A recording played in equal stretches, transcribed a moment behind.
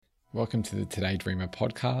Welcome to the Today Dreamer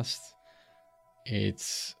podcast.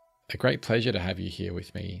 It's a great pleasure to have you here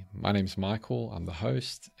with me. My name's Michael, I'm the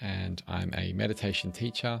host, and I'm a meditation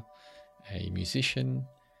teacher, a musician,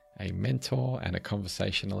 a mentor, and a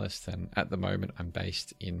conversationalist. And at the moment, I'm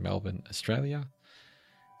based in Melbourne, Australia.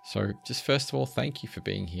 So just first of all, thank you for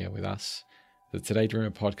being here with us. The Today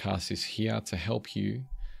Dreamer podcast is here to help you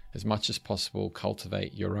as much as possible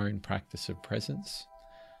cultivate your own practice of presence,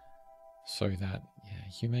 so that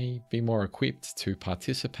you may be more equipped to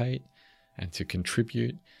participate and to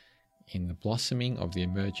contribute in the blossoming of the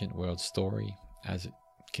emergent world story as it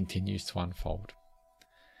continues to unfold.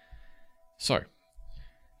 So,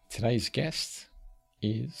 today's guest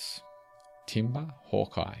is Timber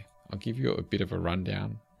Hawkeye. I'll give you a bit of a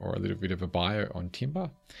rundown or a little bit of a bio on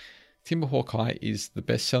Timber. Timber Hawkeye is the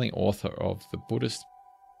best-selling author of the Buddhist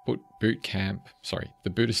Boot Camp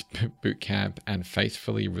and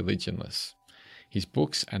Faithfully Religionless. His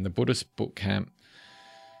books and the Buddhist Boot Camp,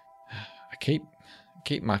 I keep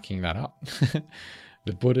mucking that up.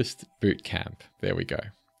 The Buddhist Boot Camp, there we go,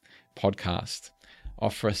 podcast,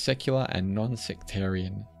 offer a secular and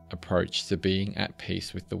non-sectarian approach to being at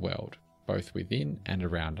peace with the world, both within and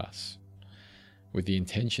around us, with the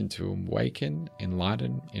intention to awaken,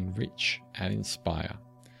 enlighten, enrich, and inspire.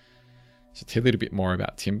 So tell you a little bit more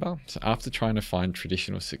about Timber. So after trying to find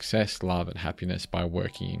traditional success, love, and happiness by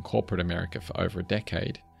working in corporate America for over a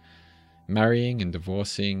decade, marrying and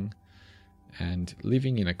divorcing, and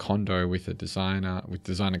living in a condo with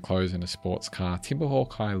designer clothes and a sports car, Timber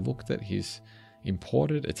Hawkeye looked at his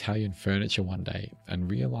imported Italian furniture one day and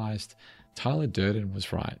realized Tyler Durden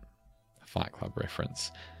was right. A Fight Club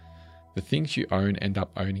reference. The things you own end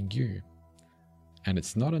up owning you. And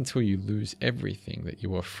it's not until you lose everything that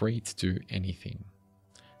you are free to do anything.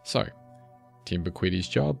 So, Timber quit his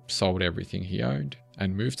job, sold everything he owned,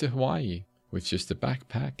 and moved to Hawaii with just a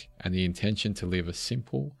backpack and the intention to live a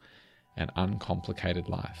simple and uncomplicated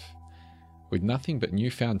life. With nothing but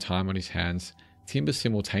newfound time on his hands, Timber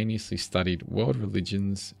simultaneously studied world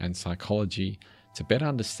religions and psychology to better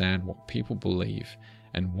understand what people believe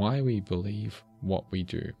and why we believe what we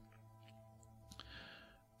do.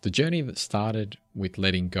 The journey that started with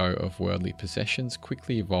letting go of worldly possessions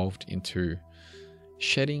quickly evolved into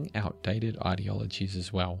shedding outdated ideologies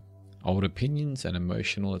as well, old opinions and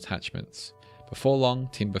emotional attachments. Before long,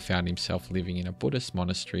 Timber found himself living in a Buddhist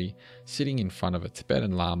monastery, sitting in front of a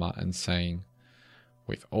Tibetan Lama and saying,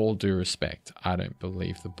 "With all due respect, I don't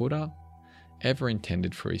believe the Buddha ever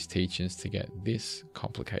intended for his teachings to get this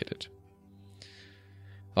complicated."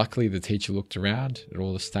 Luckily, the teacher looked around at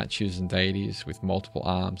all the statues and deities with multiple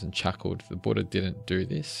arms and chuckled, "The Buddha didn't do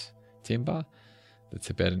this, Timber. The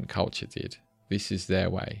Tibetan culture did. This is their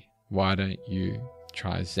way. Why don't you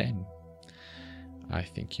try Zen? I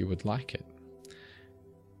think you would like it."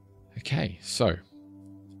 Okay, so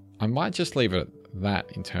I might just leave it at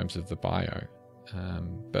that in terms of the bio,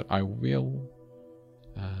 but I will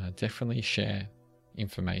definitely share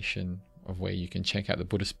information of where you can check out the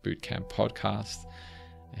Buddhist Bootcamp podcast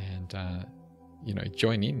and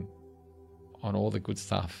join in on all the good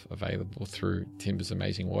stuff available through Timber's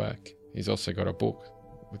amazing work. He's also got a book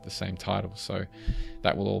with the same title, so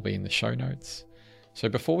that will all be in the show notes. So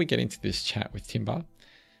before we get into this chat with Timber,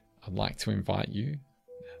 I'd like to invite you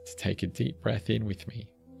to take a deep breath in with me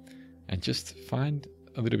and just find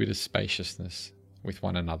a little bit of spaciousness with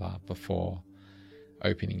one another before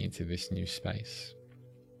opening into this new space.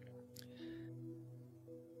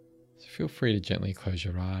 So feel free to gently close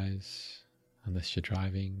your eyes unless you're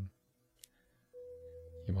driving.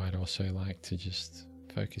 You might also like to just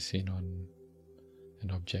focus in on an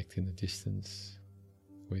object in the distance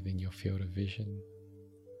within your field of vision.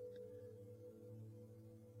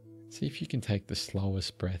 See if you can take the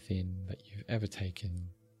slowest breath in that you've ever taken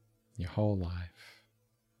your whole life.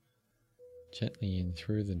 Gently in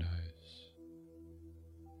through the nose.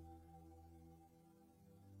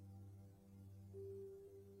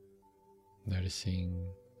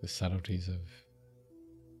 Noticing the subtleties of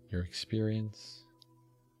your experience.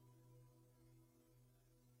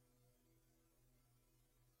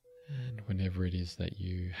 And whenever it is that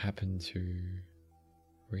you happen to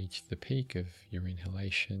reach the peak of your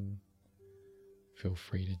inhalation, feel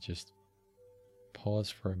free to just pause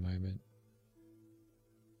for a moment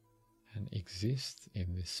and exist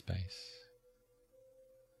in this space.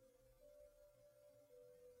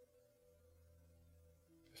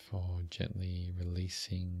 Before gently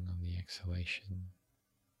releasing on the exhalation.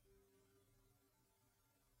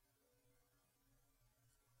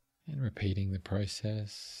 And repeating the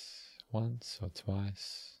process once or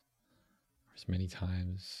twice, or as many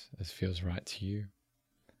times as feels right to you,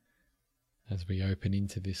 as we open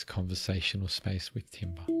into this conversational space with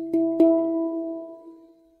Timber.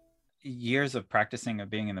 Years of practicing of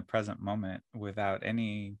being in the present moment without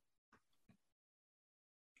any,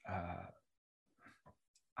 I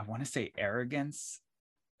want to say arrogance,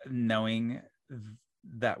 knowing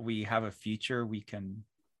that we have a future we can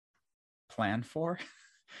plan for.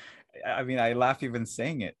 I mean, I laugh even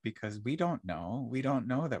saying it because we don't know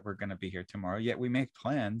that we're going to be here tomorrow, yet we make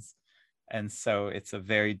plans. And so it's a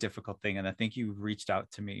very difficult thing. And I think you reached out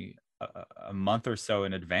to me a month or so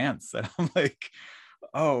in advance. And I'm like,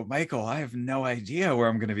 oh, Michael, I have no idea where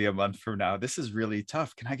I'm going to be a month from now. This is really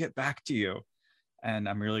tough. Can I get back to you? And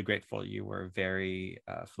I'm really grateful. You were very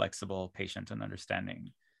flexible, patient, and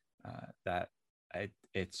understanding. That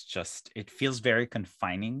it feels very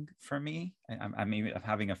confining for me. I'm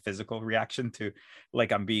having a physical reaction to,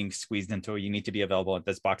 like, I'm being squeezed into, you need to be available at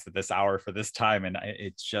this box at this hour for this time. And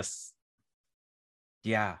it's just,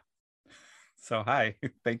 yeah. So hi,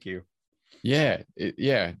 thank you. Yeah.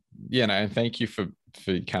 No, and thank you for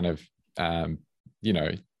kind of,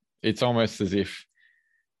 it's almost as if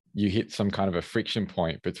you hit some kind of a friction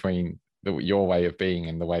point between your way of being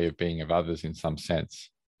and the way of being of others in some sense,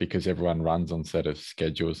 because everyone runs on set of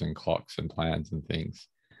schedules and clocks and plans and things.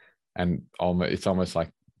 And it's almost like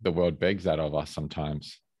the world begs that of us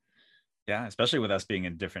sometimes. Yeah, especially with us being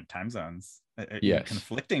in different time zones, yes,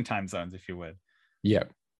 conflicting time zones, if you would.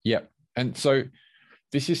 Yep. And so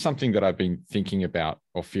this is something that I've been thinking about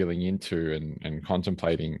or feeling into and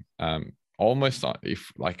contemplating, almost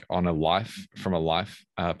if like on a life, from a life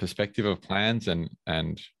perspective of plans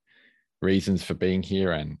and reasons for being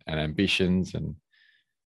here and ambitions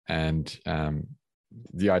and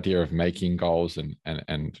the idea of making goals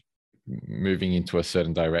and moving into a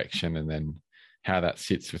certain direction, and then how that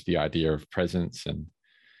sits with the idea of presence and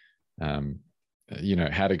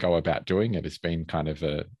how to go about doing it. It's been kind of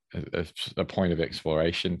a point of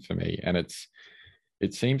exploration for me, and I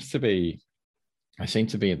seem to be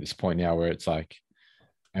at this point now where it's like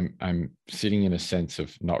I'm sitting in a sense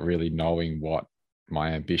of not really knowing what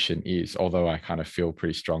my ambition is, although I kind of feel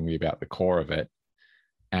pretty strongly about the core of it.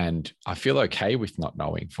 And I feel okay with not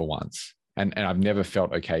knowing for once. And I've never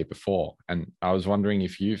felt okay before. And I was wondering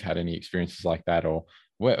if you've had any experiences like that, or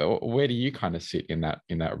where do you kind of sit in that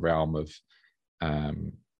realm of,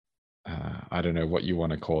 I don't know what you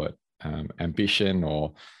want to call it, ambition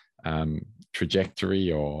or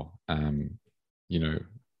trajectory, or,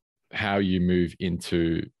 how you move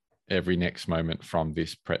into every next moment from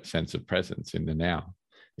this sense of presence in the now.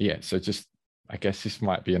 Yeah. So just, I guess this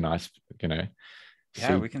might be a nice,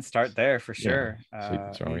 yeah, we can start there for sure.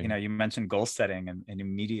 Yeah, you mentioned goal setting, and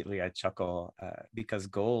immediately I chuckle because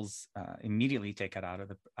goals immediately take us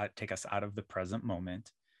out of the present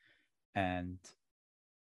moment, and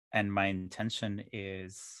my intention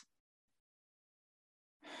is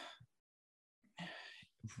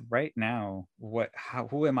right now,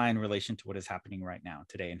 who am I in relation to what is happening right now,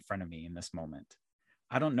 today, in front of me, in this moment?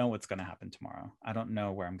 I don't know what's going to happen tomorrow. I don't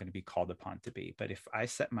know where I'm going to be called upon to be. But if I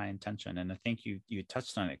set my intention, and I think you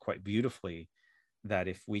touched on it quite beautifully, that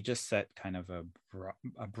if we just set kind of a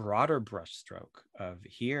broader brushstroke of,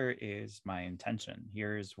 here is my intention,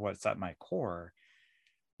 here's what's at my core,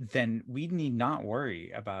 then we need not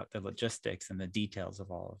worry about the logistics and the details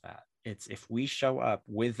of all of that. It's if we show up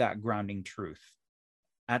with that grounding truth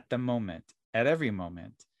at the moment, at every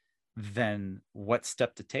moment, then what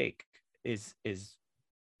step to take is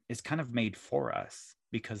kind of made for us,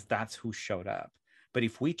 because that's who showed up. But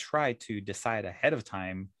if we try to decide ahead of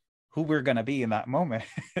time who we're going to be in that moment,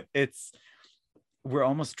 we're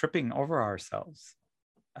almost tripping over ourselves.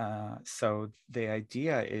 So the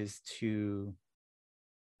idea is to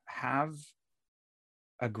have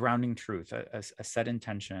a grounding truth, a set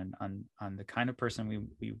intention on the kind of person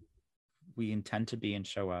we intend to be and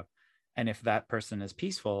show up. And if that person is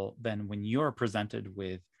peaceful, then when you're presented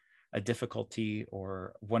with a difficulty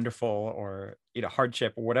or wonderful or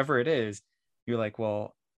hardship or whatever it is, you're like,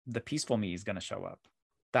 well, the peaceful me is going to show up.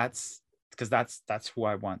 That's because that's who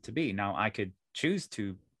I want to be. Now I could choose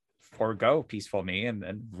to forego peaceful me and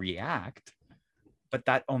then react, but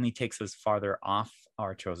that only takes us farther off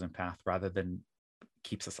our chosen path rather than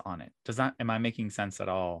keeps us on it. Am I making sense at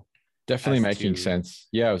all? Definitely making sense.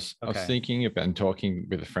 Yeah, I was thinking about and talking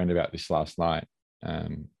with a friend about this last night.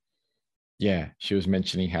 She was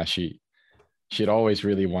mentioning how she'd always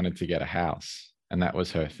really wanted to get a house, and that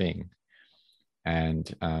was her thing.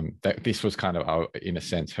 And that this was kind of, in a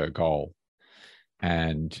sense, her goal.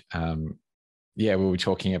 And we were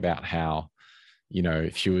talking about how,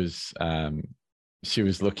 she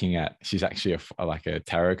was looking at, she's actually like a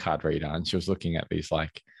tarot card reader, and she was looking at these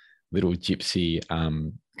like little gypsy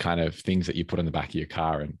kind of things that you put on the back of your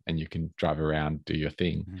car, and you can drive around, do your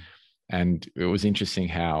thing. Mm-hmm. And it was interesting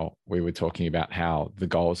how we were talking about how the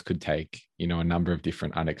goals could take, a number of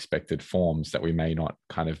different unexpected forms that we may not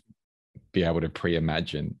kind of be able to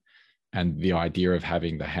pre-imagine. And the idea of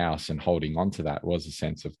having the house and holding on to that was a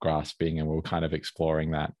sense of grasping, and we were kind of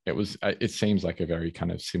exploring that. It seems like a very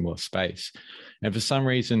kind of similar space. And for some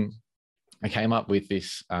reason, I came up with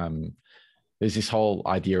this, there's this whole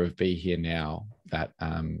idea of be here now that,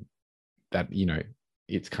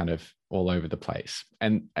 it's kind of all over the place.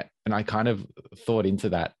 And I kind of thought into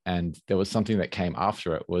that, and there was something that came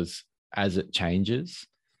after it, was as it changes.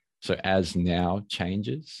 So as now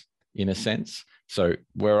changes, in a sense. So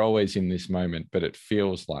we're always in this moment, but it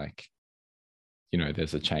feels like,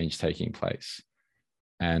 there's a change taking place.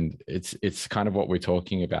 And it's kind of what we're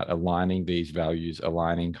talking about, aligning these values,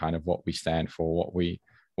 aligning kind of what we stand for,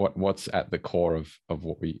 what's at the core of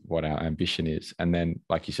what our ambition is. And then,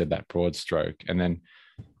 like you said, that broad stroke. And then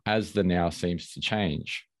as the now seems to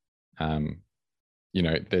change,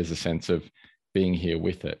 there's a sense of being here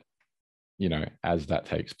with it, as that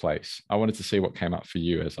takes place. I wanted to see what came up for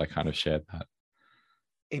you as I kind of shared that.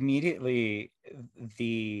 Immediately,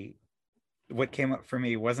 what came up for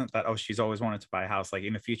me wasn't that, oh, she's always wanted to buy a house. Like,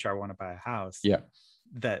 in the future, I want to buy a house. Yeah.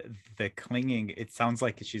 The clinging, it sounds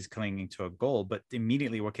like she's clinging to a goal, but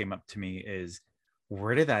immediately what came up to me is,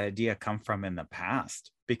 where did that idea come from in the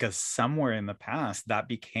past? Because somewhere in the past that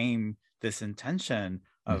became this intention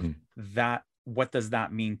of that. What does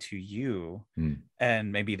that mean to you?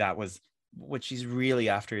 And maybe that was what she's really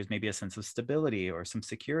after, is maybe a sense of stability or some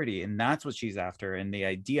security. And that's what she's after. And the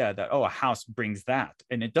idea that, oh, a house brings that.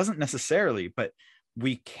 And it doesn't necessarily, but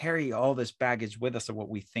we carry all this baggage with us of what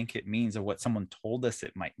we think it means, or what someone told us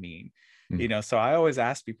it might mean. So I always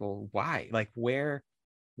ask people, why? Like,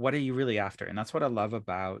 what are you really after? And that's what I love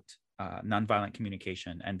about nonviolent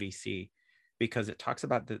communication, NVC, because it talks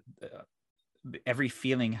about every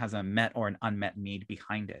feeling has a met or an unmet need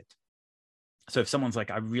behind it. So if someone's like,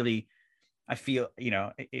 I feel,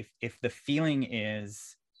 if the feeling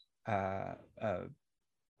is, I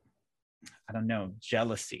don't know,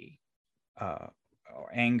 jealousy or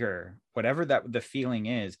anger, whatever that the feeling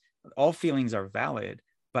is, all feelings are valid,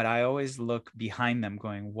 but I always look behind them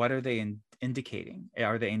going, what are they indicating?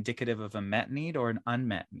 Are they indicative of a met need or an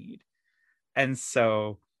unmet need? And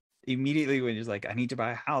so immediately when you're like, I need to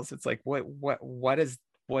buy a house, it's like, what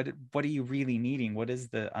are you really needing? What is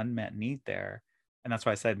the unmet need there? And that's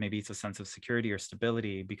why I said maybe it's a sense of security or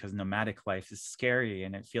stability, because nomadic life is scary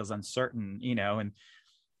and it feels uncertain, and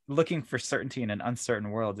looking for certainty in an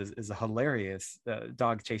uncertain world is a hilarious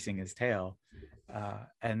dog chasing his tail.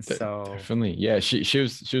 And so definitely, yeah, she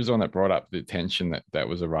was the one that brought up the tension that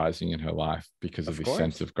was arising in her life because of this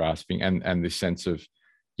sense of grasping and this sense of,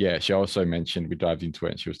 yeah. She also mentioned, we dived into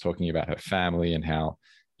it, and she was talking about her family and how,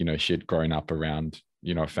 she had grown up around,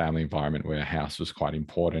 a family environment where a house was quite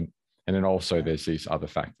important. And then also there's these other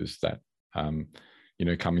factors that,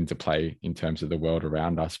 come into play in terms of the world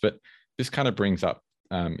around us. But this kind of brings up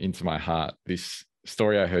into my heart this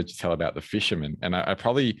story I heard you tell about the fisherman. And I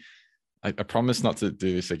promise not to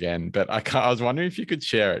do this again, but I was wondering if you could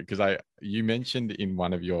share it, because you mentioned in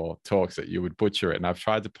one of your talks that you would butcher it, and I've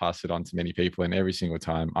tried to pass it on to many people, and every single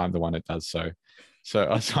time I'm the one that does so. So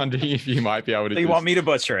I was wondering if you might be able to. So you want me to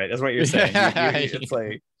butcher it, is what you're saying? It's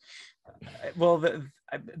like, well,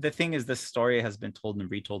 the thing is, this story has been told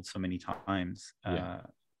and retold so many times,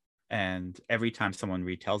 and every time someone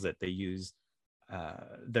retells it, they use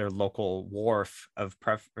their local wharf of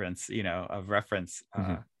preference, of reference.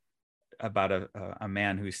 About a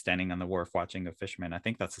man who's standing on the wharf watching a fisherman. I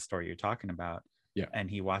think that's the story you're talking about. Yeah.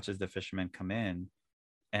 And he watches the fisherman come in,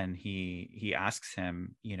 and he asks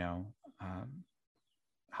him,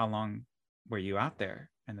 how long were you out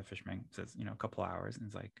there? And the fisherman says, a couple hours. And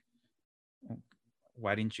he's like,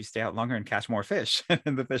 why didn't you stay out longer and catch more fish?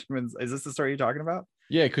 And the fisherman's, is this the story you're talking about?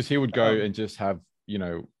 Yeah, because he would go and just have,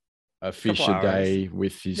 a fish a day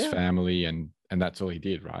with his family, and that's all he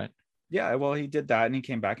did, right? Yeah, well, he did that, and he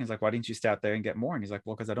came back and he's like, why didn't you stay out there and get more? And he's like,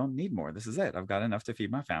 well, because I don't need more. This is it. I've got enough to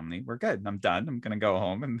feed my family. We're good. I'm done. I'm going to go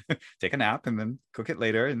home and take a nap and then cook it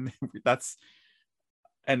later. And that's,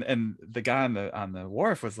 and the guy on the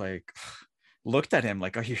wharf was like, looked at him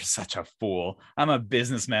like, oh, you're such a fool. I'm a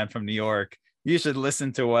businessman from New York. You should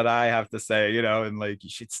listen to what I have to say, and like, you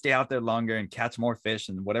should stay out there longer and catch more fish,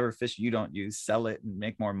 and whatever fish you don't use, sell it and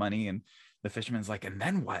make more money. And the fisherman's like, and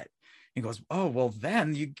then what? He goes, oh, well,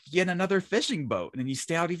 then you get another fishing boat, and then you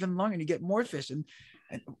stay out even longer and you get more fish. And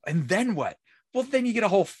then what? Well, then you get a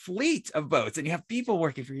whole fleet of boats, and you have people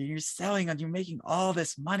working for you, and you're selling, and you're making all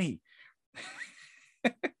this money.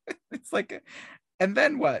 It's like, And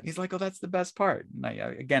then what? He's like, oh, that's the best part. And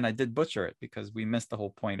again, I did butcher it because we missed the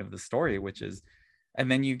whole point of the story, which is, and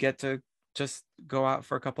then you get to just go out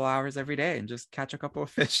for a couple hours every day and just catch a couple of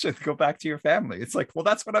fish and go back to your family. It's like, well,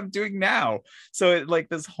 that's what I'm doing now. So it, like,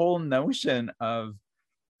 this whole notion of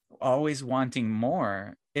always wanting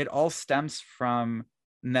more, it all stems from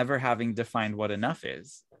never having defined what enough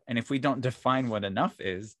is. And if we don't define what enough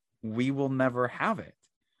is, we will never have it.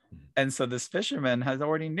 And so this fisherman has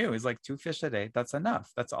already knew, he's like, 2 fish a day, that's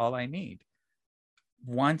enough. That's all I need.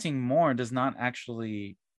 Wanting more does not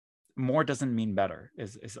actually, more doesn't mean better,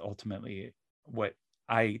 is ultimately what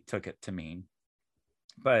I took it to mean.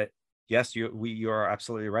 But yes, you are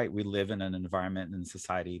absolutely right. We live in an environment and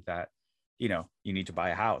society that, you know, you need to buy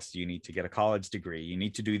a house, you need to get a college degree, you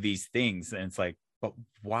need to do these things. And it's like, but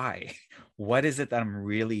why? What is it that I'm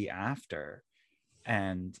really after?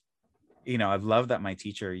 And, you know, I've loved that my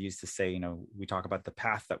teacher used to say, you know, we talk about the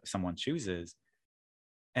path that someone chooses.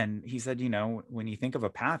 And he said, you know, when you think of a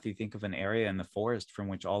path, you think of an area in the forest from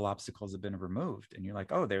which all obstacles have been removed. And you're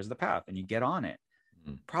like, oh, there's the path. And you get on it.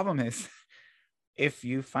 Mm-hmm. Problem is, if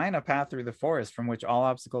you find a path through the forest from which all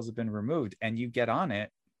obstacles have been removed and you get on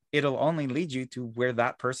it, it'll only lead you to where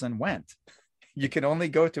that person went. You can only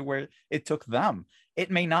go to where it took them.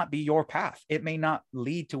 It may not be your path. It may not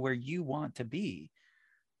lead to where you want to be.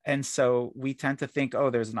 And so we tend to think, oh,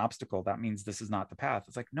 there's an obstacle, that means this is not the path.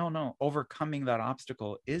 It's like, no, overcoming that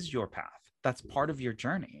obstacle is your path. That's part of your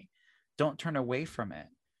journey. Don't turn away from it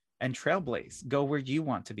and trailblaze. Go where you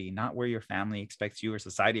want to be, not where your family expects you or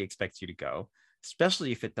society expects you to go,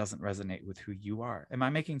 especially if it doesn't resonate with who you are. Am I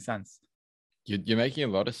making sense? You're making a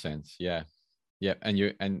lot of sense. Yeah. Yeah.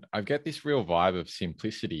 And I get this real vibe of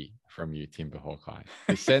simplicity from you, Timber Hawkeye.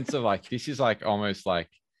 The sense of like, this is like almost like,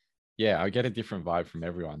 yeah, I get a different vibe from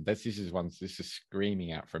everyone. This is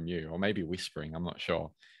screaming out from you, or maybe whispering. I'm not sure.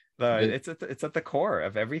 It's at the core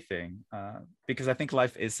of everything, because I think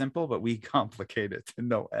life is simple, but we complicate it to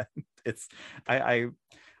no end. It's I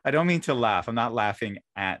don't mean to laugh. I'm not laughing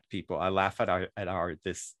at people. I laugh at our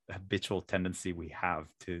this habitual tendency we have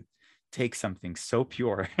to take something so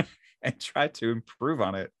pure and try to improve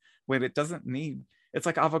on it when it doesn't need. It's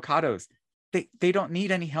like avocados. They don't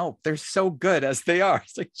need any help. They're so good as they are.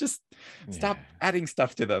 It's like, just stop adding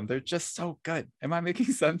stuff to them. They're just so good. Am I making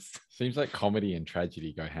sense? Seems like comedy and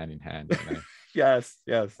tragedy go hand in hand. You know? Yes.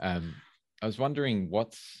 I was wondering,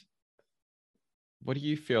 what do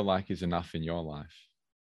you feel like is enough in your life?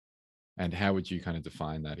 And how would you kind of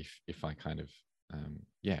define that if I kind of,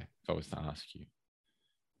 if I was to ask you?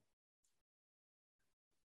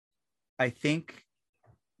 I think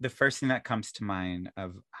the first thing that comes to mind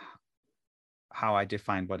of how I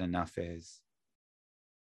define what enough is,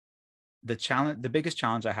 the biggest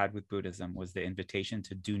challenge I had with Buddhism was the invitation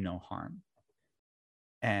to do no harm.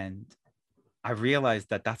 And I realized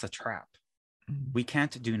that that's a trap. We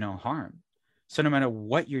can't do no harm. So no matter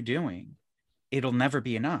what you're doing, it'll never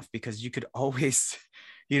be enough, because you could always,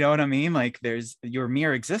 you know what I mean? Like, there's your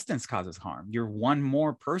mere existence causes harm. You're one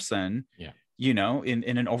more person. Yeah. You know, in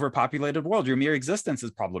an overpopulated world, your mere existence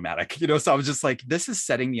is problematic, you know? So I was just like, this is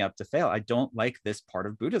setting me up to fail. I don't like this part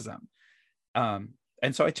of Buddhism. And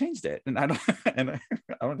so I changed it, and I don't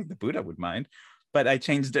think the Buddha would mind, but I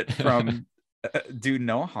changed it from do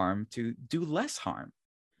no harm to do less harm.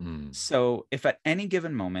 So if at any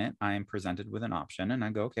given moment I am presented with an option and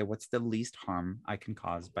I go, okay, what's the least harm I can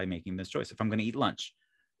cause by making this choice? If I'm going to eat lunch,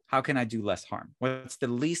 how can I do less harm? What's the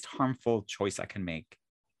least harmful choice I can make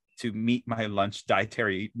to meet my lunch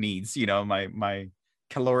dietary needs, you know, my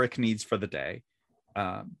caloric needs for the day,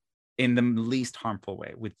 in the least harmful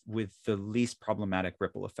way, with the least problematic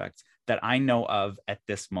ripple effects that I know of at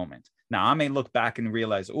this moment. Now, I may look back and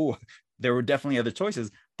realize, oh, there were definitely other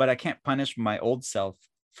choices, but I can't punish my old self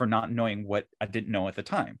for not knowing what I didn't know at the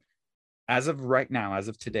time. As of right now, as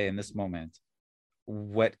of today, in this moment,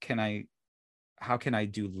 how can I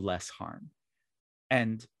do less harm?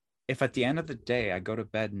 And if at the end of the day, I go to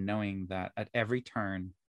bed knowing that at every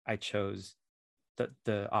turn, I chose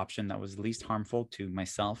the option that was least harmful to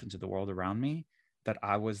myself and to the world around me, that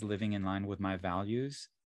I was living in line with my values,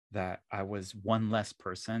 that I was one less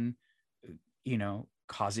person, you know,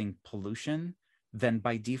 causing pollution, then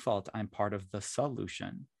by default, I'm part of the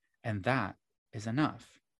solution. And that is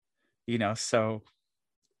enough, you know? So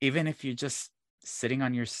even if you're just sitting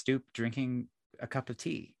on your stoop, drinking a cup of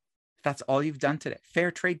tea, if that's all you've done today,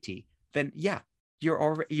 fair trade tea, then yeah, you're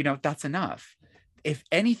already, you know, that's enough. If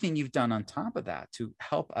anything you've done on top of that to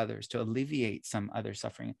help others, to alleviate some other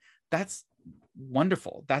suffering, that's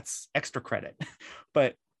wonderful. That's extra credit.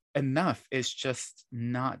 But enough is just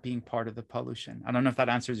not being part of the pollution. I don't know if that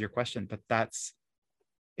answers your question, but that's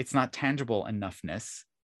it's not tangible enoughness.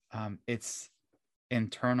 It's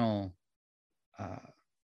internal,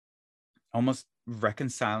 almost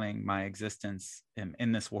reconciling my existence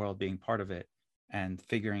in this world, being part of it, and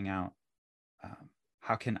figuring out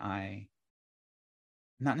how can I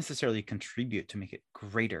not necessarily contribute to make it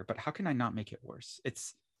greater, but how can I not make it worse?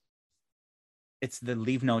 It's the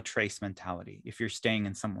leave no trace mentality. If you're staying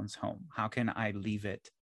in someone's home, how can I leave it,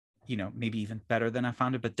 maybe even better than I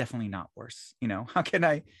found it, but definitely not worse? How can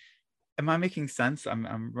I? Am I making sense?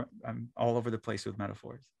 I'm all over the place with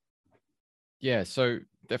metaphors. Yeah, so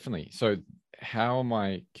definitely. So how am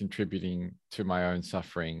I contributing to my own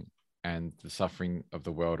suffering and the suffering of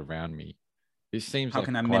the world around me? This seems How like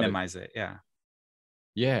can I quite a, minimize it? Yeah,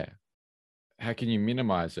 yeah. How can you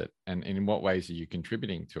minimize it? And in what ways are you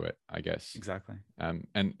contributing to it, I guess? exactly.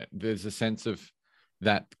 And there's a sense of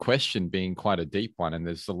that question being quite a deep one, and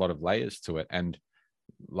there's a lot of layers to it. And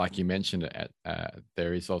like you mentioned,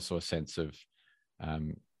 there is also a sense of,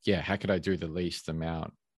 yeah, how could I do the least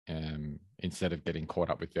amount instead of getting caught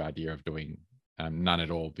up with the idea of doing none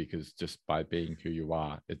at all, because just by being who you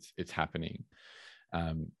are, it's happening.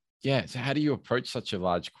 Yeah. So how do you approach such a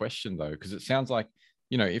large question though? Because it sounds like,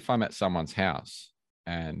 if I'm at someone's house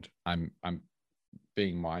and I'm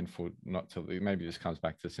being mindful not to leave, maybe this comes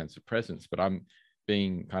back to the sense of presence, but I'm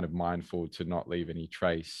being kind of mindful to not leave any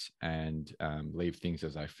trace and leave things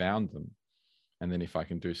as I found them. And then if I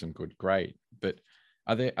can do some good, great. But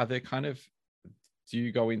are there kind of, do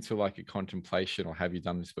you go into like a contemplation, or have you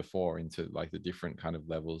done this before, into like the different kind of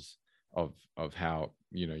levels of how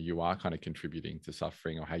you are kind of contributing to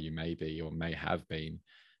suffering, or how you may be or may have been,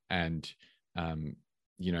 and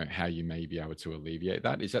how you may be able to alleviate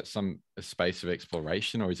that? Is that a space of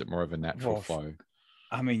exploration, or is it more of a natural Well, flow?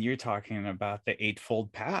 I mean, you're talking about the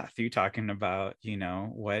Eightfold Path. You're talking about,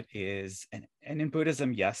 what is, and in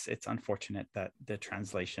Buddhism, yes, it's unfortunate that the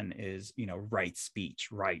translation is, right speech,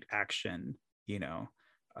 right action. You know,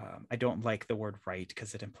 I don't like the word right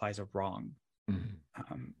because it implies a wrong.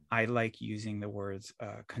 I like using the words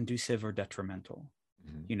conducive or detrimental.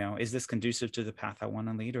 Is this conducive to the path I want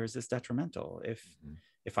to lead, or is this detrimental?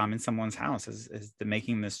 If I'm in someone's house, is the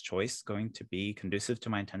making this choice going to be conducive to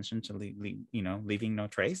my intention to leaving no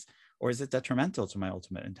trace, or is it detrimental to my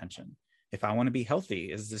ultimate intention? If I want to be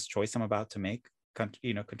healthy, is this choice I'm about to make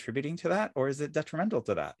contributing to that, or is it detrimental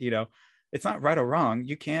to that? It's not right or wrong.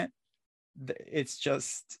 You can't. It's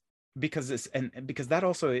just because because that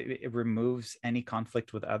also it removes any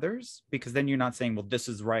conflict with others, because then you're not saying, well, this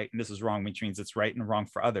is right and this is wrong, which means it's right and wrong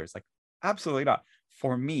for others. Like, absolutely not.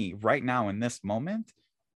 For me right now in this moment,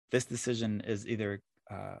 this decision is either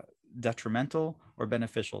detrimental or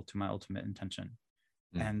beneficial to my ultimate intention.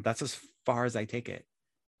 And that's as far as I take it.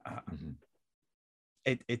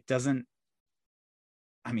 It doesn't,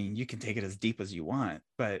 I mean, you can take it as deep as you want,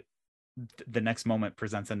 but the next moment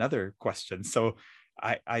presents another question. So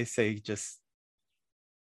I say, just,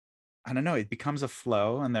 I don't know, it becomes a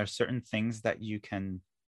flow, and there are certain things that you can,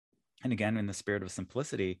 and again, in the spirit of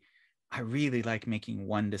simplicity, I really like making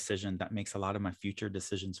one decision that makes a lot of my future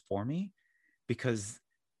decisions for me. Because,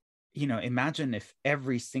 imagine if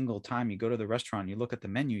every single time you go to the restaurant, you look at the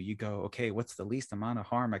menu, you go, okay, what's the least amount of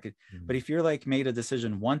harm I could, but if you're like made a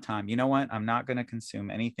decision one time, you know what, I'm not going to consume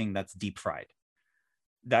anything that's deep fried.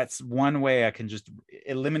 That's one way I can just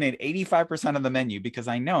eliminate 85% of the menu, because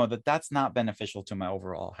I know that that's not beneficial to my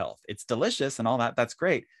overall health. It's delicious and all that. That's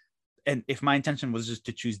great. And if my intention was just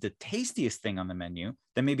to choose the tastiest thing on the menu,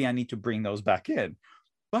 then maybe I need to bring those back in.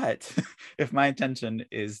 But if my intention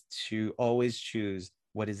is to always choose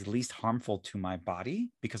what is least harmful to my body,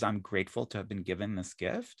 because I'm grateful to have been given this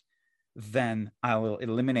gift, then I will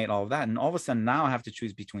eliminate all of that. And all of a sudden now I have to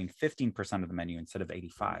choose between 15% of the menu instead of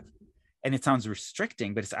 85. And it sounds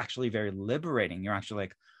restricting, but it's actually very liberating. You're actually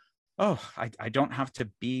like, oh, I don't have to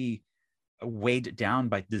be weighed down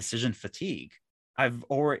by decision fatigue. I'm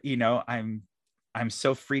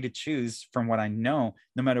so free to choose from what I know,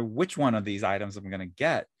 no matter which one of these items I'm going to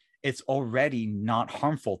get, it's already not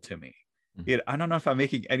harmful to me. I don't know if I'm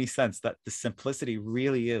making any sense, that the simplicity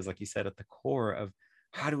really is, like you said, at the core of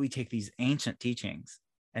how do we take these ancient teachings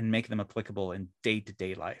and make them applicable in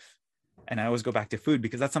day-to-day life. And I always go back to food,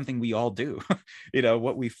 because that's something we all do.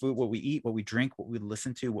 What we eat, what we drink, what we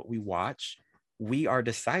listen to, what we watch, we are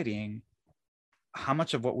deciding how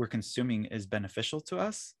much of what we're consuming is beneficial to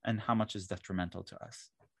us and how much is detrimental to us.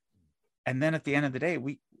 And then at the end of the day,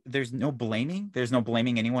 there's no blaming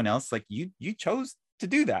anyone else. Like, you chose to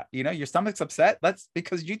do that. Your stomach's upset, that's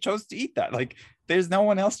because you chose to eat that. Like, there's no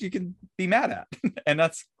one else you can be mad at. And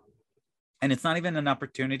it's not even an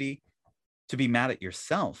opportunity to be mad at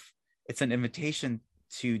yourself. It's an invitation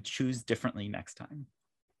to choose differently next time.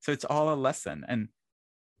 So it's all a lesson. And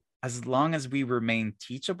as long as we remain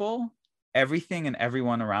teachable, everything and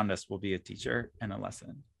everyone around us will be a teacher and a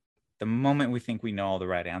lesson. The moment we think we know all the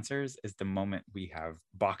right answers is the moment we have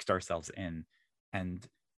boxed ourselves in, and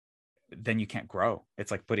then you can't grow.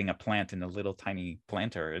 It's like putting a plant in a little tiny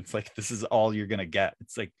planter. It's like, this is all you're going to get.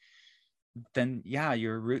 It's like, then yeah,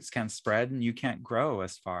 your roots can't spread and you can't grow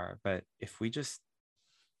as far. But if we just,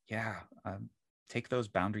 take those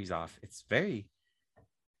boundaries off, it's very,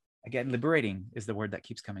 again, liberating is the word that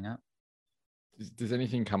keeps coming up. Does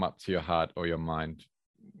anything come up to your heart or your mind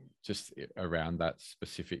just around that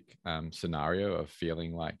specific scenario of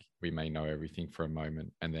feeling like we may know everything for a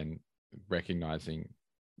moment and then recognizing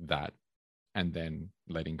that and then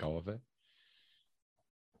letting go of it?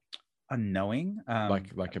 A knowing,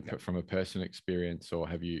 from a personal experience, or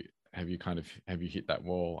have you hit that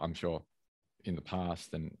wall? I'm sure in the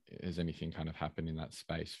past, and has anything kind of happened in that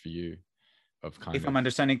space for you? If I'm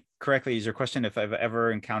understanding correctly, is your question if I've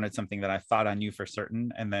ever encountered something that I thought I knew for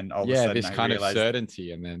certain, and then all of a sudden this kind realized... of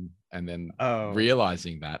certainty, and then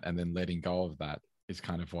realizing that, and then letting go of that is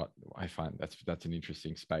kind of what I find. That's an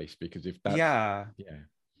interesting space, because if that,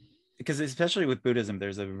 because especially with Buddhism,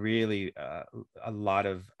 there's a really a lot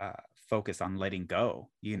of focus on letting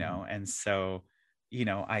go, and so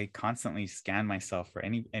I constantly scan myself for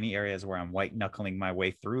any areas where I'm white knuckling my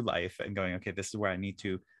way through life and going, okay, this is where I need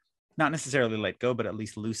to not necessarily let go, but at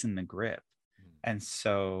least loosen the grip. And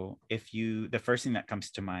so the first thing that comes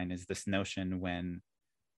to mind is this notion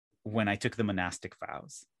when I took the monastic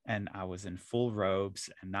vows and I was in full robes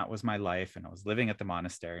and that was my life and I was living at the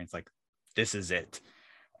monastery, and it's like, this is it.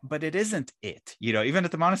 But it isn't it. Even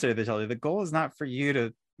at the monastery, they tell you the goal is not for you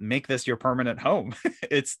to make this your permanent home.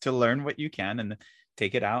 It's to learn what you can and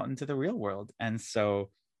take it out into the real world. And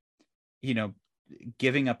so,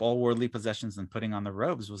 giving up all worldly possessions and putting on the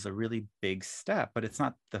robes was a really big step, but it's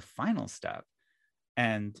not the final step.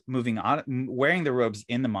 And moving on, wearing the robes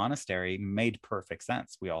in the monastery made perfect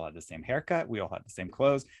sense. We all had the same haircut. We all had the same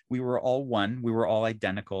clothes. We were all one. We were all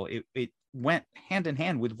identical. It went hand in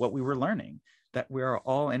hand with what we were learning, that we are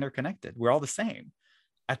all interconnected. We're all the same.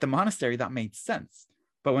 At the monastery, that made sense.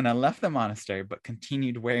 But when I left the monastery, but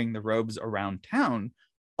continued wearing the robes around town,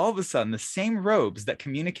 all of a sudden, the same robes that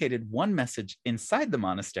communicated one message inside the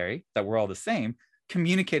monastery, that we're all the same,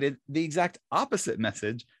 communicated the exact opposite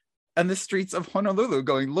message on the streets of Honolulu,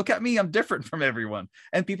 going, look at me, I'm different from everyone.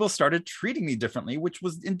 And people started treating me differently, which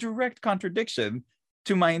was in direct contradiction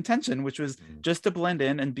to my intention, which was just to blend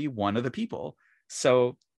in and be one of the people.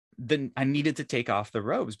 So then I needed to take off the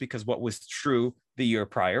robes, because what was true the year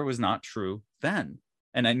prior was not true then.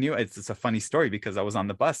 And I knew it's a funny story, because I was on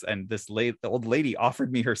the bus and the old lady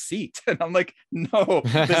offered me her seat. And I'm like, no,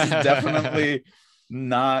 this is definitely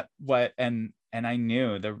not what. And I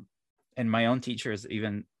knew and my own teachers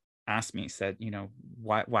even asked me, said,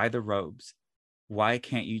 why the robes? Why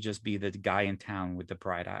can't you just be the guy in town with the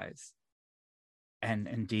bright eyes? And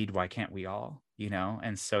indeed, why can't we all,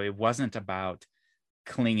 And so it wasn't about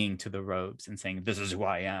clinging to the robes and saying, this is who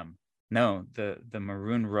I am. No, the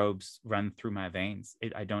maroon robes run through my veins.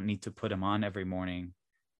 I don't need to put them on every morning.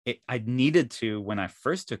 I needed to when I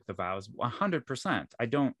first took the vows, 100%. I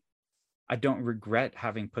don't regret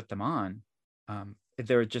having put them on.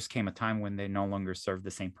 There just came a time when they no longer served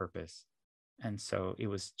the same purpose, and so it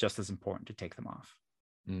was just as important to take them off.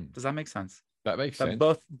 Does that make sense? That makes sense.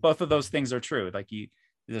 Both of those things are true. Like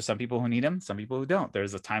there's some people who need them, some people who don't.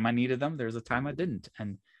 There's a time I needed them. There's a time I didn't,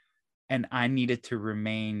 and I needed to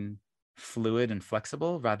remain fluid and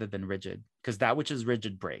flexible rather than rigid, because that which is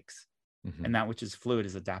rigid breaks, and that which is fluid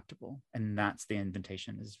is adaptable. And that's the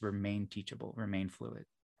invitation: is remain teachable, remain fluid.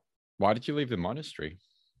 Why did you leave the monastery?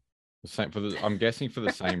 I'm guessing for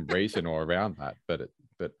the same reason or around that, but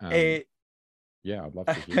I'd love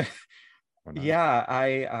to hear.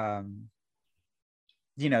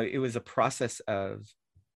 It was a process of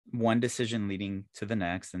one decision leading to the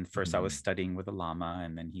next. And first I was studying with a Lama,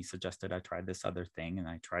 and then he suggested I tried this other thing, and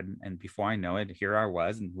I tried, and before I know it, here I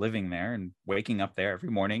was and living there and waking up there every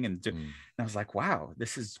morning. And I was like, wow,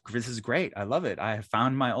 this is great. I love it. I have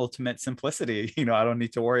found my ultimate simplicity. I don't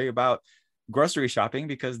need to worry about grocery shopping,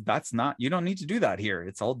 because you don't need to do that here.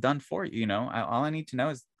 It's all done for you. All I need to know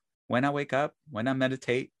is when I wake up, when I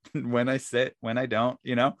meditate, when I sit, when I don't.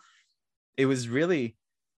 It was really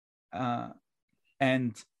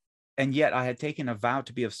and yet I had taken a vow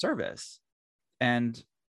to be of service, and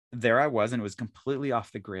there I was, and it was completely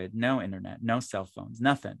off the grid, no internet, no cell phones,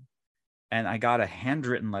 nothing. And I got a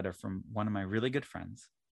handwritten letter from one of my really good friends,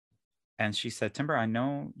 and she said, Timber, I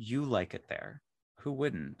know you like it there. Who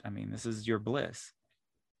wouldn't? I mean, this is your bliss,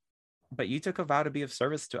 but you took a vow to be of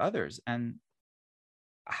service to others. And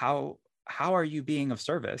how are you being of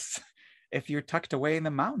service if you're tucked away in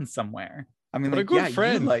the mountains somewhere? I mean, What a like, good yeah, you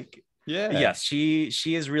friend. like, Yeah. yes, she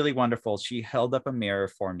is really wonderful. She held up a mirror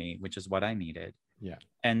for me, which is what I needed. Yeah.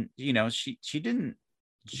 And she didn't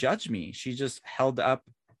judge me. She just held up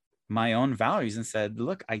my own values and said,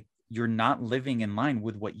 look, you're not living in line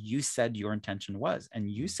with what you said your intention was. And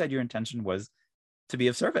you said your intention was to be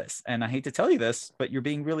of service. And I hate to tell you this, but you're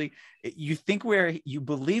being really, you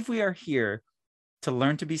believe we are here to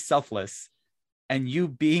learn to be selfless, and you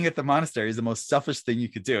being at the monastery is the most selfish thing you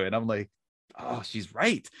could do. And I'm like, oh, she's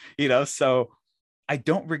right. So I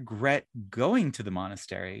don't regret going to the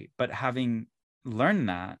monastery, but having learned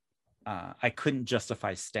that, I couldn't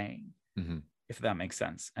justify staying, if that makes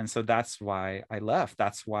sense. And so that's why I left.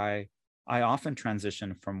 That's why I often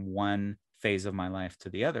transition from one phase of my life to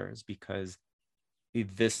the other, is because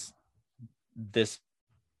this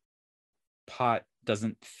pot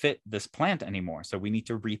doesn't fit this plant anymore. So we need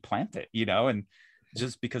to replant it, and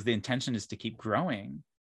just because the intention is to keep growing,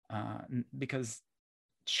 because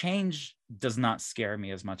change does not scare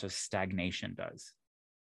me as much as stagnation does.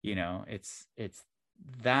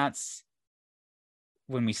 That's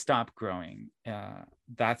when we stop growing,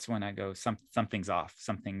 that's when I go, something's off.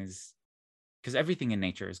 Something is, because everything in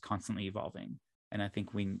nature is constantly evolving. And I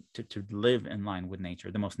think to live in line with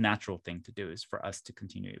nature, the most natural thing to do is for us to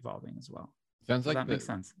continue evolving as well. Sounds Does like that make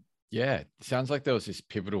sense? Yeah, sounds like there was this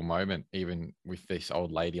pivotal moment, even with this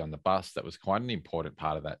old lady on the bus, that was quite an important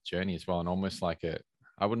part of that journey as well. And almost like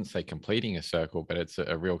I wouldn't say completing a circle, but it's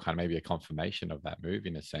a real kind of maybe a confirmation of that move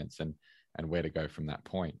in a sense, and where to go from that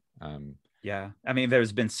point. Yeah. I mean,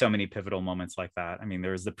 there's been so many pivotal moments like that. I mean,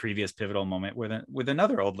 there was the previous pivotal moment with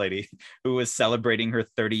another old lady who was celebrating her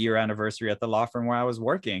 30-year anniversary at the law firm where I was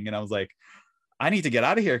working. And I was like, I need to get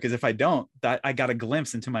out of here, because if I don't, that I got a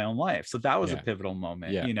glimpse into my own life. So that was a pivotal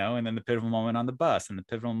moment, and then the pivotal moment on the bus, and the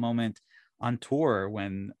pivotal moment on tour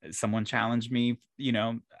when someone challenged me.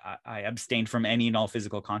 I abstained from any and all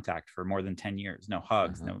physical contact for more than 10 years. No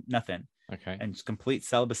hugs, no nothing. Okay. And just complete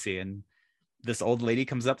celibacy. And this old lady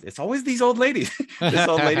comes up. It's always these old ladies. This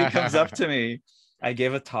old lady comes up to me. I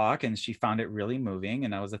gave a talk and she found it really moving.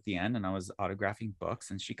 And I was at the end and I was autographing books.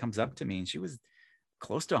 And she comes up to me, and she was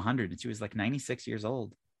close to 100. And she was like 96 years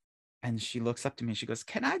old. And she looks up to me and she goes,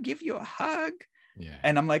 "Can I give you a hug?" Yeah.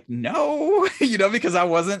 And I'm like, "No," because I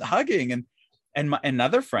wasn't hugging. And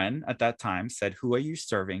another friend at that time said, "Who are you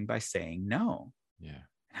serving by saying no?" Yeah.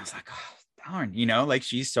 And I was like, oh, darn, like,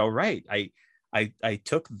 she's so right. I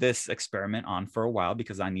took this experiment on for a while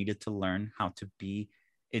because I needed to learn how to be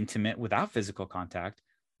intimate without physical contact.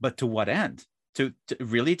 But to what end? To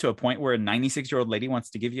really, to a point where a 96-year-old lady wants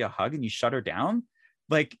to give you a hug and you shut her down?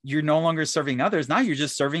 Like, you're no longer serving others. Now you're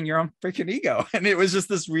just serving your own freaking ego. And it was just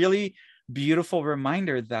this really beautiful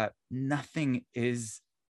reminder that nothing is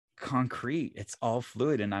concrete. It's all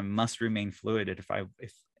fluid, and I must remain fluid if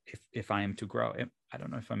I am to grow. I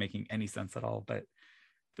don't know if I'm making any sense at all, but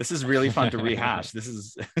this is really fun to rehash. This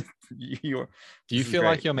is Do you feel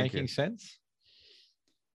like you're making sense?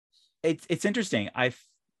 It's interesting.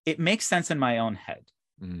 It makes sense in my own head.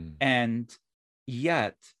 And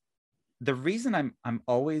yet the reason I'm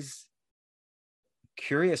always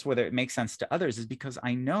curious whether it makes sense to others is because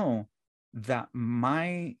I know that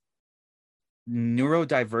my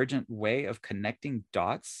neurodivergent way of connecting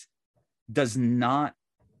dots does not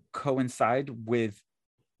coincide with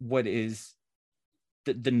what is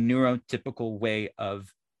the neurotypical way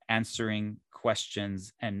of answering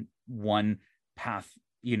questions, and one path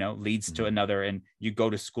leads to another, and you go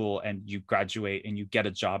to school and you graduate and you get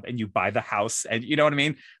a job and you buy the house, and you know what I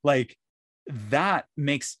mean? Like, that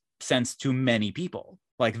makes sense to many people.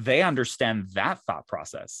 Like, they understand that thought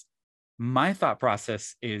process. My thought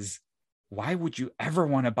process is, why would you ever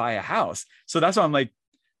want to buy a house? So that's why I'm like,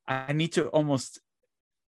 I need to almost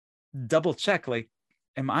double check, like,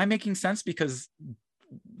 am I making sense? Because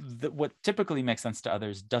what typically makes sense to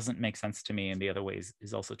others doesn't make sense to me, and the other ways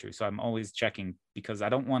is also true. So I'm always checking, because I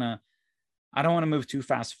don't want to move too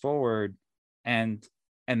fast forward and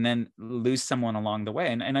then lose someone along the way.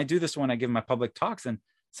 And I do this when I give my public talks, and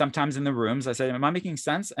sometimes in the rooms I say, "Am I making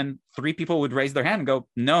sense?" And 3 people would raise their hand and go,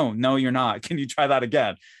 no, you're not. Can you try that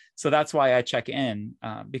again? So that's why I check in,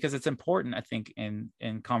 because it's important, I think, in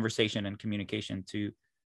conversation and communication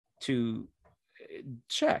to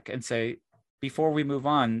check and say, before we move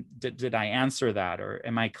on, did I answer that, or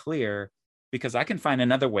am I clear? Because I can find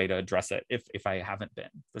another way to address it if I haven't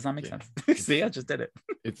been. Does that make sense? See, I just did it.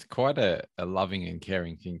 It's quite a loving and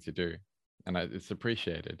caring thing to do, and it's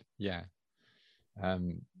appreciated. Yeah.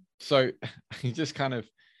 So just kind of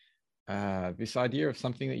This idea of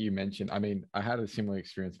something that you mentioned. I mean, I had a similar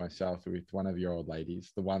experience myself with one of your old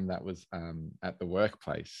ladies, the one that was at the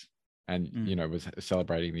workplace, and was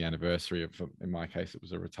celebrating the anniversary of. In my case, it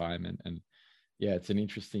was a retirement, and yeah, it's an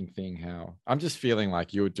interesting thing how I'm just feeling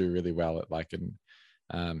like you would do really well at like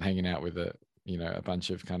hanging out with a bunch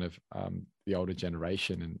of kind of the older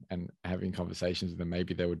generation and having conversations with them.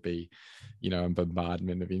 Maybe there would be, a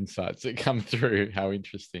bombardment of insights that come through. How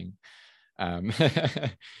interesting. Um,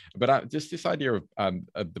 but just this idea of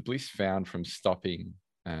the bliss found from stopping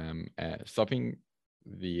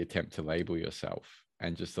the attempt to label yourself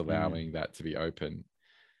and just allowing that to be open.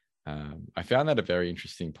 I found that a very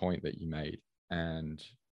interesting point that you made, and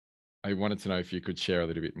I wanted to know if you could share a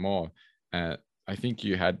little bit more. I think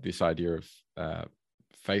you had this idea of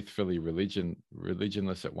faithfully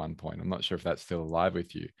religionless at one point. I'm not sure if that's still alive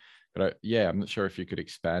with you, but I'm not sure if you could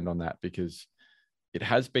expand on that, because it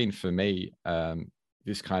has been for me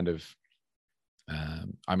this kind of,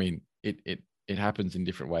 I mean, it happens in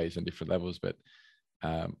different ways and different levels, but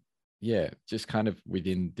just kind of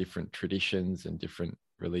within different traditions and different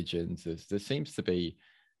religions, there seems to be,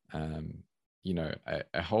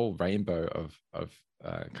 a whole rainbow of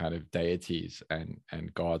kind of deities and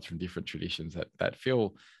gods from different traditions that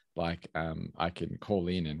feel like I can call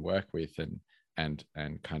in and work with and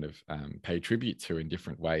kind of pay tribute to in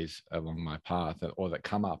different ways along my path, or that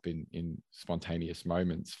come up in spontaneous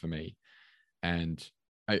moments for me. And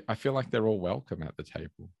I feel like they're all welcome at the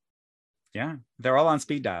table. Yeah, they're all on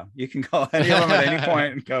speed dial. You can call any of them at any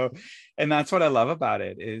point and go. And that's what I love about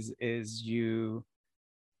it is you,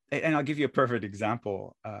 and I'll give you a perfect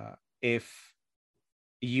example. If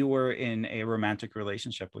you were in a romantic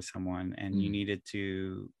relationship with someone and you needed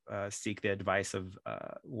to seek the advice of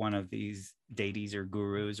one of these deities or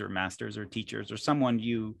gurus or masters or teachers or someone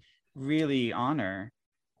you really honor,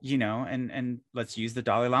 and let's use the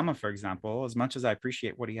Dalai Lama, for example. As much as I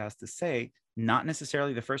appreciate what he has to say, not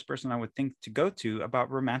necessarily the first person I would think to go to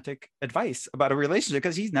about romantic advice about a relationship,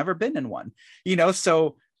 because he's never been in one,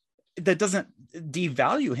 so that doesn't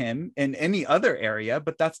devalue him in any other area,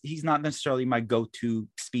 but he's not necessarily my go-to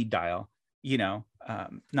speed dial,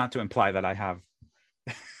 not to imply that I have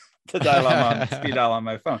the Dalai Lama speed dial on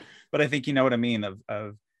my phone, but I think you know what I mean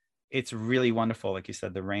of it's really wonderful, like you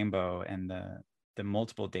said, the rainbow and the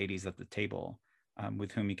multiple deities at the table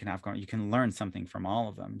with whom you can have, you can learn something from all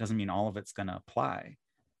of them. It doesn't mean all of it's going to apply.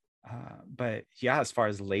 But yeah, as far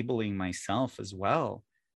as labeling myself as well,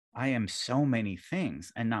 I am so many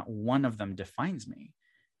things and not one of them defines me.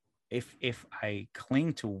 If I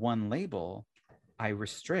cling to one label, I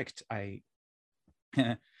restrict, I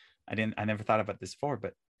never thought about this before,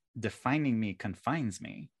 but defining me confines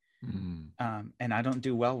me. And I don't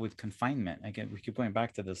do well with confinement. Again, we keep going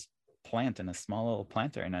back to this plant and a small little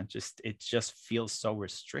planter, and it just feels so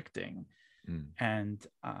restricting. And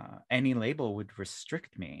any label would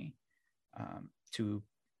restrict me to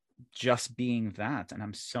just being that, and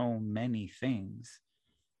I'm so many things.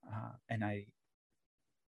 And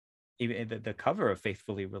even the cover of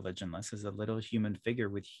Faithfully Religionless is a little human figure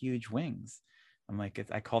with huge wings. I'm like,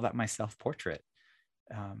 I call that my self-portrait.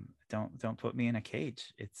 Don't put me in a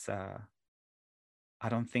cage. It's I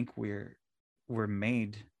don't think we're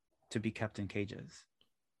made to be kept in cages.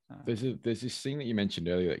 There's this thing that you mentioned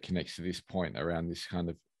earlier that connects to this point around this kind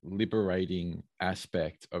of liberating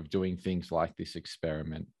aspect of doing things like this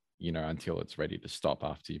experiment, until it's ready to stop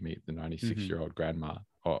after you meet the 96-year-old grandma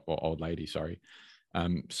or old lady, sorry.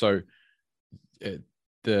 So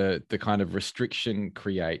the kind of restriction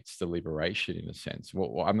creates the liberation in a sense.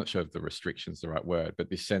 Well, I'm not sure if the restriction is the right word, but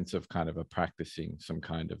this sense of kind of a practicing some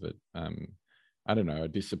kind of a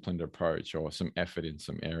disciplined approach or some effort in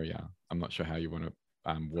some area. I'm not sure how you want to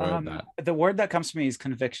word that. The word that comes to me is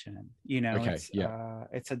conviction. Okay,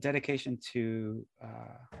 it's a dedication to,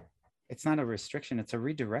 it's not a restriction, it's a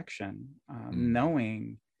redirection.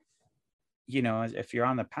 Knowing, if you're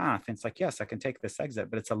on the path, it's like, yes, I can take this exit,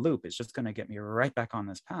 but it's a loop. It's just going to get me right back on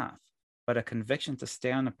this path. But a conviction to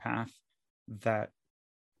stay on a path that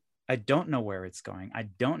I don't know where it's going. I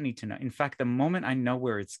don't need to know. In fact, the moment I know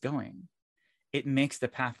where it's going, it makes the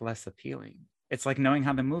path less appealing. It's like knowing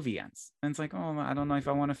how the movie ends. And it's like, oh, I don't know if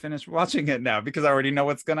I want to finish watching it now because I already know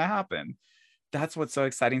what's going to happen. That's what's so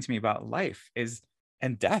exciting to me about life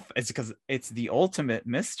and death, is because it's the ultimate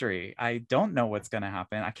mystery. I don't know what's going to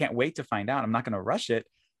happen. I can't wait to find out. I'm not going to rush it,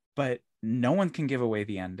 but no one can give away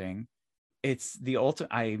the ending. It's the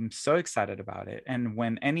ultimate. I'm so excited about it. And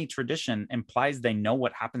when any tradition implies they know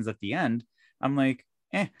what happens at the end, I'm like,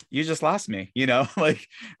 you just lost me. Like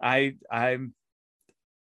I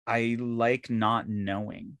like not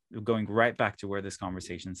knowing, going right back to where this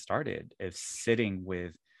conversation started, of sitting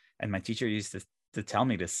with And my teacher used to tell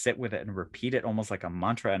me to sit with it and repeat it almost like a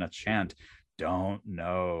mantra and a chant. Don't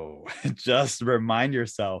know. Just remind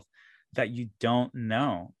yourself that you don't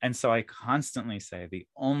know. And so I constantly say the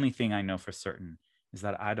only thing I know for certain is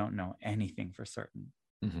that I don't know anything for certain.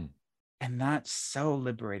 Mm-hmm. And that's so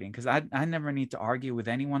liberating, because I never need to argue with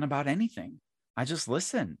anyone about anything. I just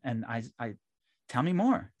listen and I tell me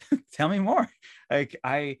more. Tell me more. Like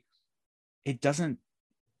it doesn't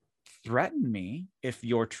threaten me if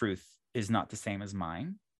your truth is not the same as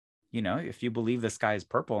mine. You know, if you believe the sky is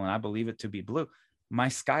purple and I believe it to be blue, my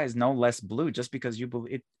sky is no less blue just because you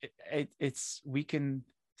believe it's we can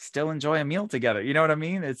still enjoy a meal together. You know what I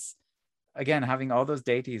mean? It's, again, having all those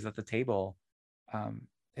deities at the table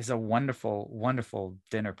is a wonderful, wonderful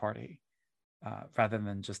dinner party, rather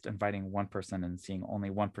than just inviting one person and seeing only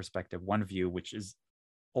one perspective, one view, which is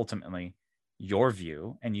ultimately your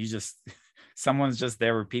view, and you just someone's just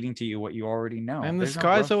there repeating to you what you already know. And the There's no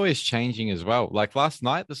sky's growth. always changing as well. Like last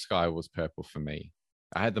night, the sky was purple for me.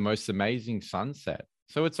 I had the most amazing sunset.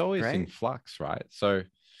 So it's always in Great. flux, right? So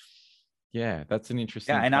yeah, that's an Yeah,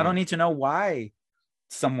 interesting and I don't point. need to know why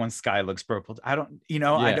someone's sky looks purple. I don't,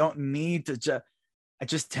 I Yeah. don't need to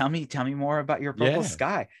just tell me more about your purple Yeah.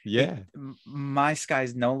 sky. Yeah. My sky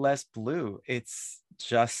is no less blue. It's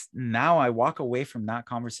just, now I walk away from that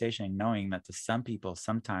conversation knowing that to some people,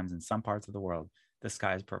 sometimes in some parts of the world, the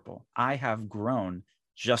sky is purple. I have grown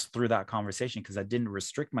just through that conversation because I didn't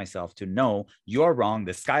restrict myself to, no, you're wrong,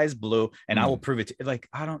 the sky is blue and I will prove it to, like,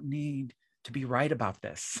 I don't need to be right about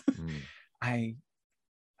this. Mm.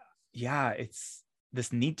 It's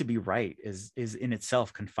this need to be right is in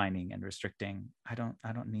itself confining and restricting. I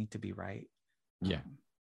don't need to be right. Yeah.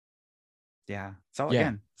 Yeah. So Yeah.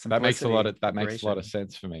 again, That makes a lot simplicity, of liberation.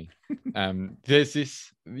 sense for me. There's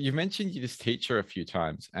this, you mentioned this teacher a few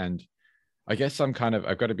times, and I guess I've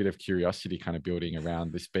got a bit of curiosity kind of building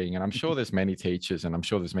around this being, and I'm sure there's many teachers and I'm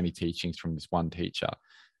sure there's many teachings from this one teacher,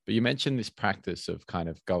 but you mentioned this practice of kind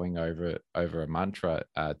of going over a mantra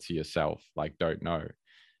to yourself, like don't know.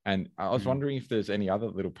 And I was Mhm. wondering if there's any other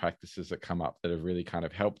little practices that come up that have really kind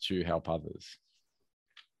of helped you help others.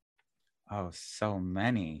 Oh, so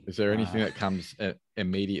many. Is there anything that comes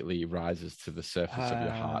immediately rises to the surface of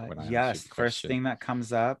your heart when I ask you Yes. the First question? thing that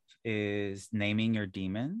comes up is naming your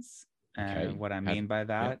demons. And Okay. what I Have, mean by yeah.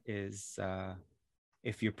 that is,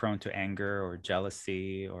 if you're prone to anger or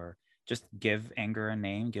jealousy, or just give anger a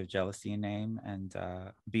name, give jealousy a name, and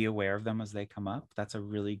be aware of them as they come up. That's a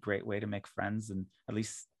really great way to make friends and at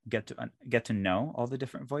least get to know all the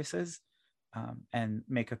different voices, and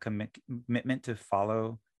make a commitment to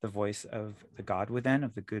follow the voice of the God within,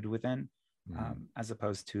 of the good within, Mm. as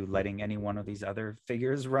opposed to letting any one of these other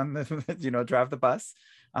figures run the, drive the bus.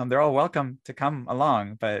 They're all welcome to come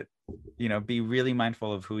along, but be really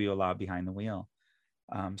mindful of who you allow behind the wheel.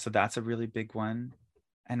 So that's a really big one.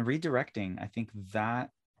 And redirecting, I think that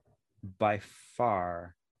by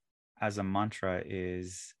far as a mantra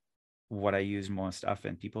is what I use most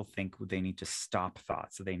often. People think they need to stop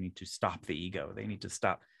thoughts, so they need to stop the ego, they need to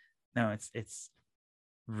stop. No, it's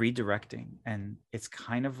redirecting, and it's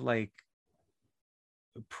kind of like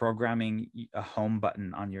programming a home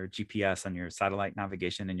button on your GPS, on your satellite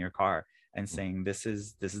navigation in your car, and saying, this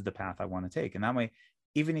is the path I want to take. And that way,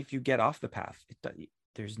 even if you get off the path,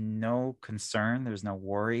 there's no concern, there's no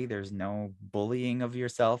worry, there's no bullying of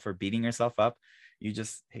yourself or beating yourself up. You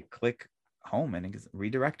just hit click home, and it's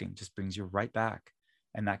redirecting, just brings you right back.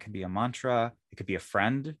 And that could be a mantra. It could be a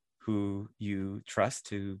friend who you trust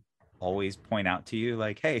to always point out to you,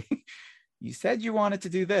 like, hey, you said you wanted to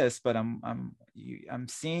do this, but I'm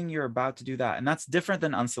seeing you're about to do that. And that's different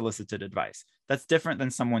than unsolicited advice. That's different than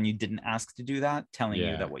someone you didn't ask to do that telling you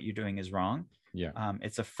Yeah. that what you're doing is wrong. Yeah.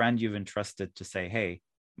 It's a friend you've entrusted to say, hey,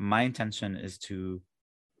 my intention is to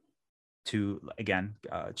again,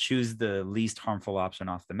 choose the least harmful option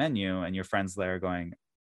off the menu. And your friend's there going,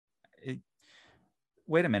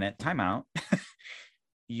 wait a minute, time out.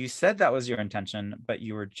 You said that was your intention, but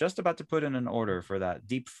you were just about to put in an order for that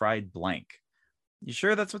deep fried blank. You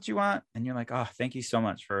sure that's what you want? And you're like, oh, thank you so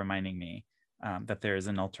much for reminding me that there is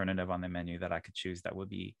an alternative on the menu that I could choose that would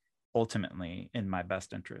be ultimately in my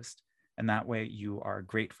best interest. And that way you are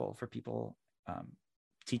grateful for people,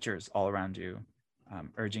 teachers all around you,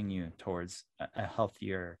 urging you towards a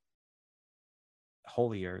healthier,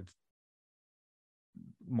 holier,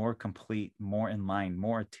 more complete, more in line,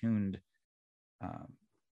 more attuned,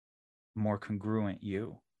 more congruent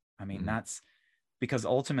you. I mean, that's because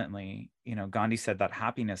ultimately, Gandhi said that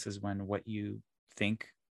happiness is when what you think,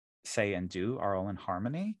 say, and do are all in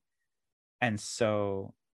harmony. And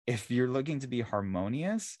so if you're looking to be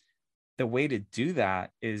harmonious, the way to do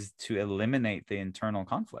that is to eliminate the internal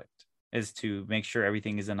conflict. is to make sure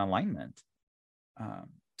everything is in alignment.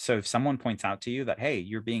 So if someone points out to you that, hey,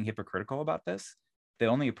 you're being hypocritical about this, the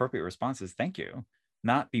only appropriate response is thank you.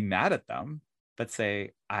 Not be mad at them, but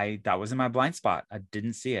say, that was in my blind spot. I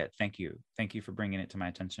didn't see it. Thank you. Thank you for bringing it to my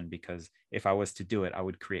attention, because if I was to do it, I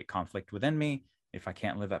would create conflict within me. If I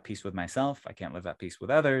can't live at peace with myself, I can't live at peace with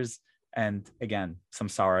others. And again,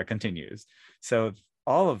 samsara continues. So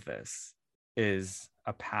all of this is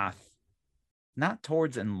a path not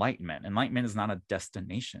towards enlightenment. Enlightenment is not a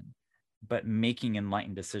destination, but making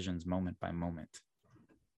enlightened decisions moment by moment.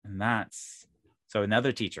 And that's so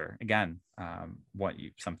another teacher, again,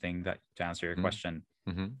 something that to answer your question,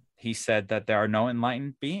 he said that there are no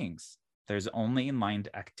enlightened beings. There's only enlightened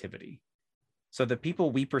activity. So the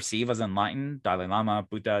people we perceive as enlightened, Dalai Lama,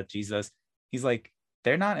 Buddha, Jesus, he's like,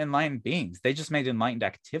 they're not enlightened beings. They just made enlightened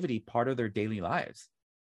activity part of their daily lives.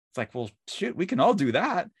 It's like, well, shoot, we can all do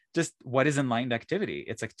that. Just what is enlightened activity?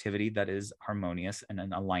 It's activity that is harmonious and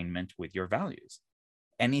in alignment with your values.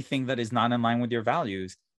 Anything that is not in line with your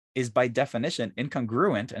values is by definition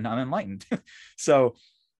incongruent and unenlightened. So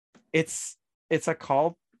it's a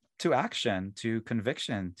call to action, to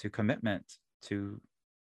conviction, to commitment, to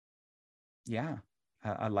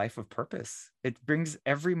a life of purpose. It brings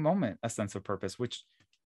every moment a sense of purpose, which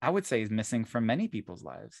I would say is missing from many people's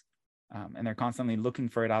lives. And they're constantly looking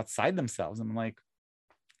for it outside themselves. I'm like,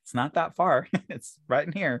 it's not that far. It's right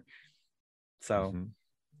in here. So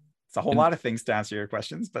it's a whole lot of things to answer your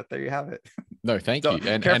questions, but there you have it. No, thank you.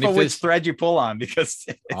 And careful if which thread you pull on, because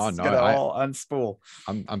it's gonna all unspool.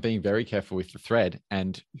 I'm being very careful with the thread,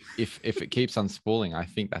 and if it keeps unspooling, I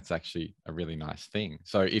think that's actually a really nice thing.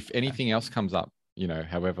 So if anything else comes up,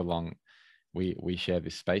 however long we share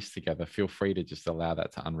this space together, feel free to just allow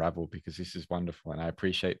that to unravel, because this is wonderful, and I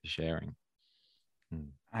appreciate the sharing.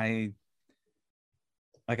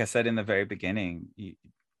 Like I said in the very beginning, you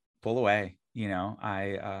pull away.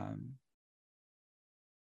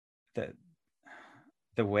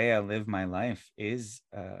 The way I live my life is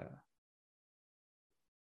a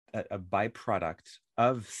byproduct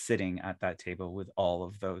of sitting at that table with all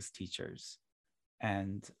of those teachers,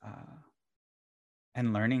 and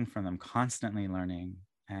learning from them, constantly learning,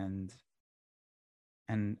 and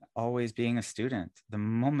always being a student. The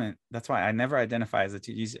moment, that's why I never identify as a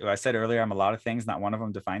teacher. I said earlier, I'm a lot of things, not one of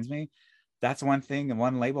them defines me. That's one thing and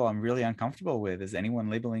one label I'm really uncomfortable with, is anyone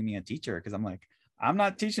labeling me a teacher, because I'm like, I'm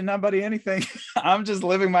not teaching nobody anything. I'm just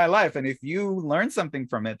living my life. And if you learn something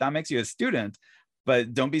from it, that makes you a student.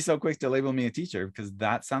 But don't be so quick to label me a teacher, because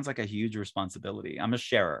that sounds like a huge responsibility. I'm a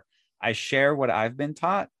sharer. I share what I've been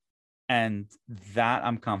taught, and that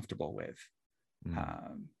I'm comfortable with.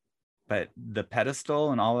 But the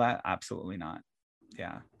pedestal and all that, absolutely not.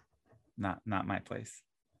 Yeah, not my place.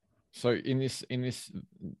 So in this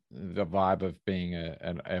the vibe of being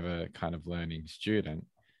an ever kind of learning student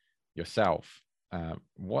yourself,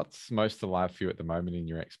 what's most alive for you at the moment in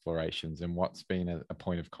your explorations, and what's been a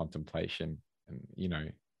point of contemplation, and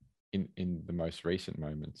in the most recent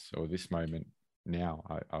moments, or this moment now?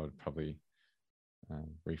 I would probably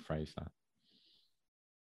rephrase that.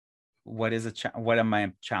 What am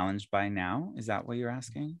I challenged by now? Is that what you're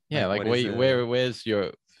asking? Yeah, like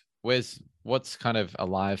what's kind of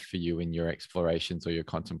alive for you in your explorations or your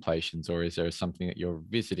contemplations, or is there something that you're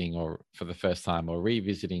visiting, or for the first time, or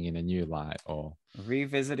revisiting in a new light, or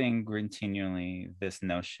revisiting continually this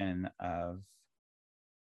notion of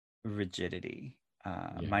rigidity?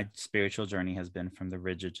 My spiritual journey has been from the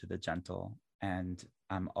rigid to the gentle, and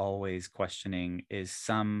I'm always questioning,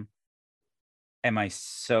 am I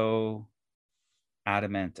so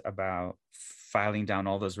adamant about filing down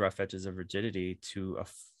all those rough edges of rigidity to a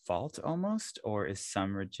fault almost, or is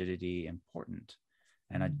some rigidity important?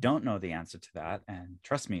 And I don't know the answer to that. And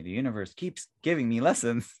trust me, the universe keeps giving me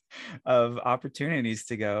lessons of opportunities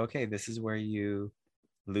to go, okay, this is where you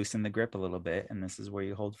loosen the grip a little bit, and this is where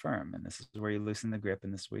you hold firm, and this is where you loosen the grip,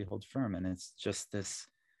 and this is where you hold firm. And it's just this,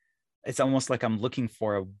 it's almost like I'm looking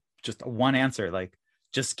for just one answer, like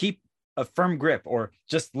just keep a firm grip, or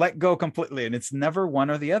just let go completely. And it's never one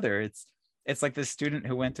or the other. It's like this student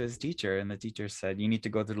who went to his teacher, and the teacher said, you need to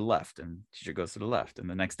go to the left, and the teacher goes to the left. And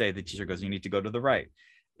the next day the teacher goes, you need to go to the right.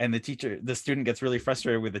 And the student gets really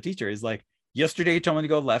frustrated with the teacher. He's like, yesterday you told me to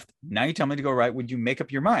go left, now you tell me to go right. Would you make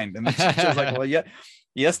up your mind? And the teacher's like, well, yeah,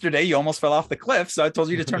 yesterday you almost fell off the cliff, so I told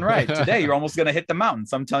you to turn right. Today you're almost going to hit the mountain,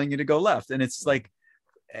 so I'm telling you to go left. And it's like,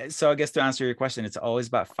 so I guess to answer your question, it's always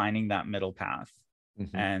about finding that middle path.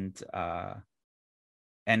 And I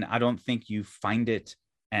don't think you find it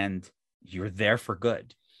and you're there for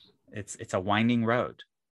good. It's a winding road.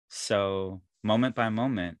 So moment by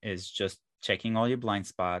moment is just checking all your blind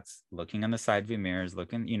spots, looking on the side view mirrors,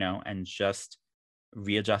 looking, and just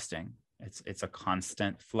readjusting. It's a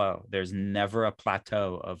constant flow. There's never a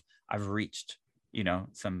plateau of I've reached,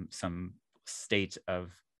 some state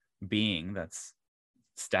of being that's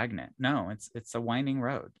stagnant. No, it's a winding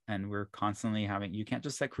road, and we're constantly you can't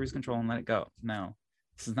just set cruise control and let it go. No,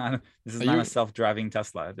 this is not a self-driving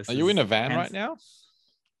Tesla. Are you in a van right now?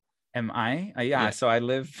 Am I? Yeah. So I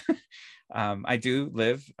live, I do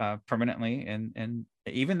live permanently, and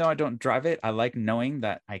even though I don't drive it, I like knowing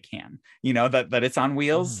that I can, that it's on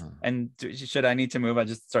wheels, and should I need to move, I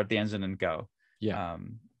just start the engine and go. Yeah.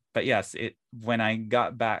 But yes, when I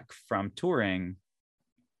got back from touring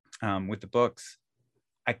with the books,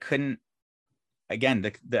 I couldn't, again,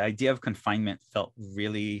 the idea of confinement felt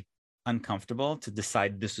really uncomfortable to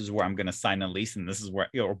decide this is where I'm going to sign a lease, and this is where,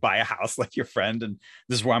 or buy a house like your friend, and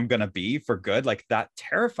this is where I'm going to be for good. Like, that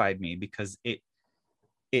terrified me because it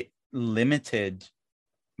limited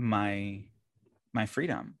my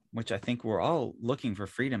freedom, which I think we're all looking for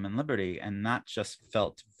freedom and liberty. And that just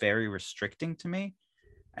felt very restricting to me.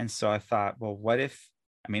 And so I thought, well, what if,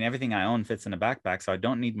 everything I own fits in a backpack, so I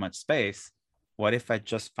don't need much space. What if I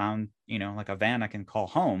just found, like a van I can call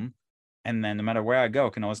home, and then no matter where I go, I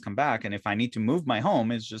can always come back. And if I need to move my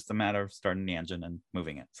home, it's just a matter of starting the engine and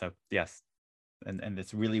moving it. So yes. And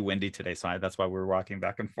it's really windy today. So that's why we're walking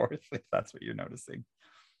back and forth, if that's what you're noticing.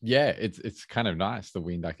 Yeah, it's kind of nice, the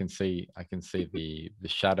wind. I can see the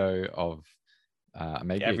shadow of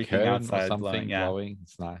maybe a curtain or something blowing.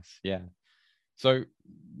 It's nice. Yeah. So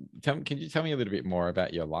can you tell me a little bit more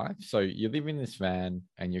about your life? So you live in this van,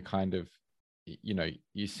 and you're kind of,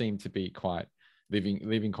 you seem to be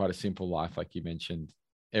living quite a simple life. Like you mentioned,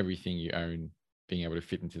 everything you own being able to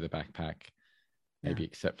fit into the backpack, maybe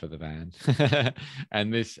except for the van.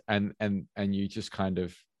 and you just kind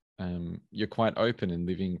of, you're quite open and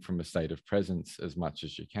living from a state of presence as much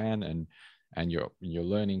as you can, and you're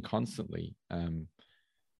learning constantly. I'm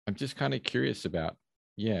just kind of curious about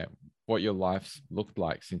what your life's looked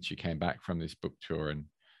like since you came back from this book tour, and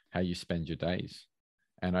how you spend your days.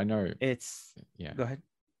 And I know go ahead.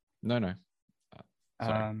 No.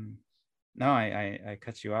 No, I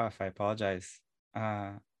cut you off. I apologize.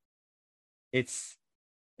 It's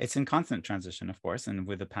in constant transition, of course, and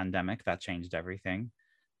with the pandemic, that changed everything.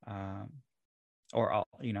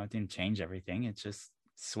 It didn't change everything. It just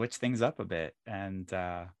switched things up a bit, and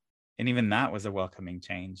even that was a welcoming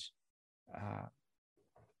change.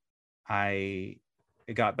 I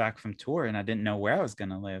got back from tour, and I didn't know where I was going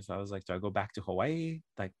to live. I was like, do I go back to Hawaii?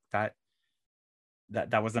 Like that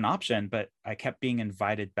was an option, but I kept being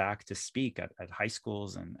invited back to speak at high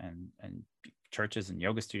schools and churches and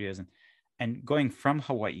yoga studios, and going from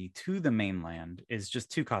Hawaii to the mainland is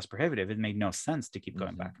just too cost prohibitive. It made no sense to keep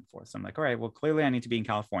going back and forth. So I'm like, all right, well, clearly I need to be in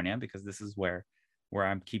California, because this is where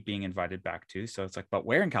I keep being invited back to. So it's like, but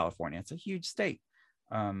where in California? It's a huge state.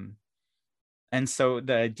 And so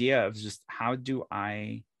the idea of just, how do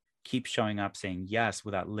I keep showing up, saying yes,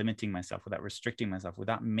 without limiting myself, without restricting myself,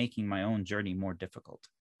 without making my own journey more difficult?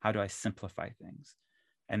 How do I simplify things?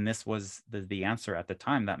 And this was the answer at the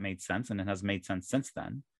time that made sense, and it has made sense since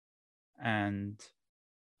then. And,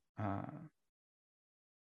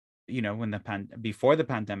 when before the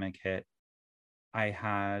pandemic hit, I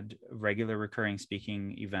had regular recurring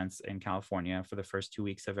speaking events in California for the first 2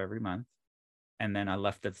 weeks of every month. And then I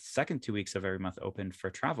left the second 2 weeks of every month open for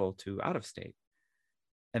travel to out of state.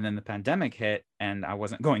 And then the pandemic hit, and I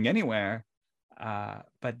wasn't going anywhere.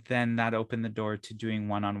 But then that opened the door to doing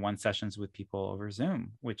one-on-one sessions with people over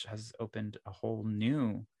Zoom, which has opened a whole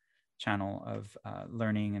new channel of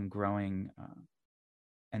learning and growing,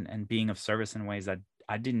 and being of service in ways that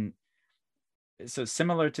I didn't. So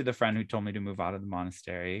similar to the friend who told me to move out of the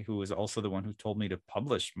monastery, who was also the one who told me to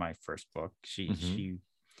publish my first book.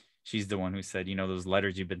 She's the one who said, those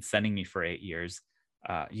letters you've been sending me for 8 years,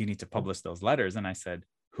 you need to publish those letters. And I said,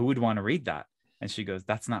 who would want to read that? And she goes,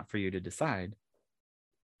 that's not for you to decide.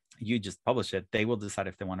 You just publish it. They will decide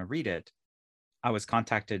if they want to read it. I was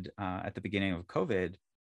contacted at the beginning of COVID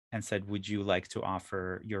and said, would you like to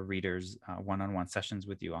offer your readers one-on-one sessions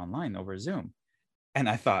with you online over Zoom? And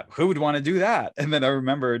I thought, who would want to do that? And then I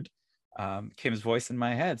remembered Kim's voice in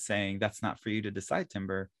my head saying, that's not for you to decide,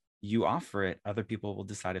 Timber. You offer it. Other people will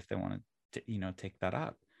decide if they want to, take that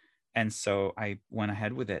up. And so I went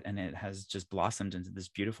ahead with it, and it has just blossomed into this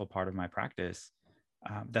beautiful part of my practice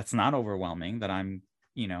that's not overwhelming, that I'm,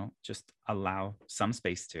 just allow some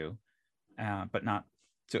space to, but not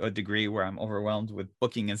to a degree where I'm overwhelmed with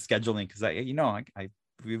booking and scheduling, because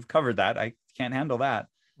we've covered that. I can't handle that.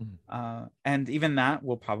 And even that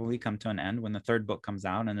will probably come to an end when the third book comes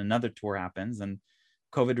out and another tour happens. And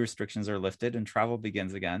COVID restrictions are lifted and travel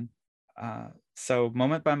begins again. So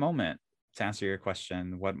moment by moment, to answer your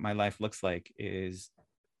question, what my life looks like is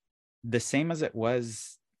the same as it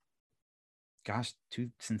was, gosh,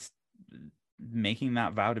 since making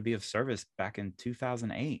that vow to be of service back in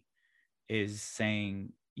 2008, is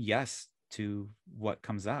saying yes to what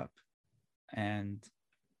comes up. And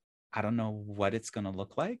I don't know what it's going to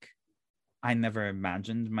look like. I never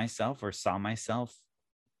imagined myself or saw myself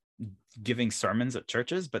giving sermons at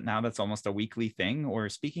churches, but now that's almost a weekly thing, or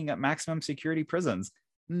speaking at maximum security prisons.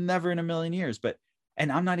 Never in a million years. And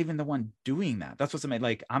I'm not even the one doing that. That's what's amazing.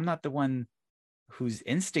 Like, I'm not the one who's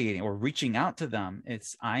instigating or reaching out to them.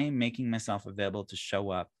 It's I am making myself available to show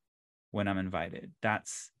up when I'm invited.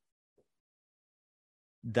 That's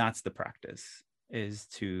the practice, is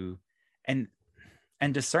to, and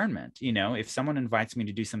discernment. If someone invites me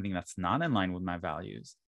to do something that's not in line with my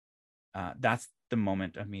values, that's the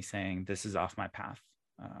moment of me saying, this is off my path.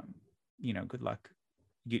 Good luck.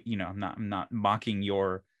 I'm not mocking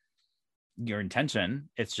your intention.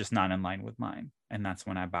 It's just not in line with mine. And that's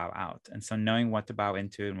when I bow out. And so knowing what to bow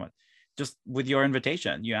into, and what, just with your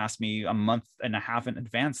invitation, you asked me a month and a half in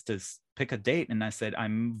advance to pick a date. And I said,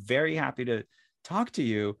 I'm very happy to talk to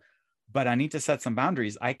you, but I need to set some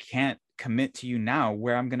boundaries. I can't commit to you now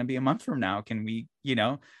where I'm going to be a month from now. Can we,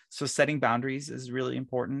 so setting boundaries is really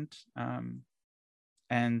important.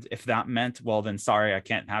 And if that meant, well, then sorry, I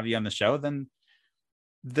can't have you on the show, then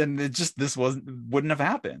this wouldn't have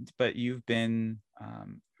happened. But you've been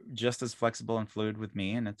just as flexible and fluid with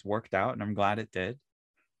me, and it's worked out, and I'm glad it did.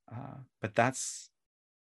 But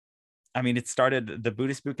it started, the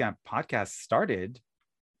Buddhist Bootcamp podcast started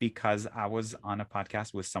because I was on a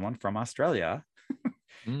podcast with someone from Australia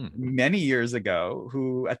many years ago,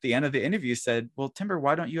 who at the end of the interview said, well, Timber,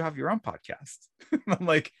 why don't you have your own podcast? I'm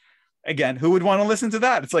like, again, who would want to listen to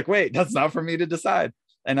that? It's like, wait, that's not for me to decide.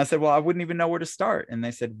 And I said, well, I wouldn't even know where to start. And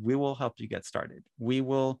they said, we will help you get started. We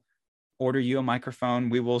will order you a microphone.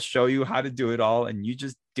 We will show you how to do it all, and you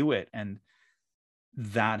just do it. And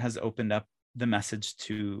that has opened up the message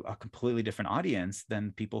to a completely different audience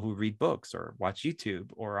than people who read books or watch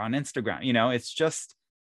YouTube or on Instagram. It's just,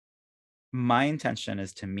 my intention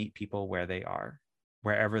is to meet people where they are,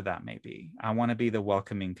 wherever that may be. I want to be the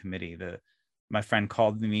welcoming committee. My friend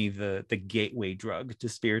called me the gateway drug to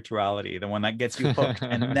spirituality, the one that gets you hooked.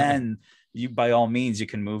 And then you, by all means, you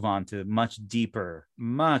can move on to much deeper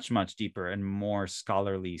and more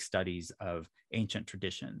scholarly studies of ancient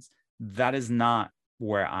traditions. That is not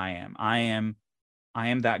where I am. I am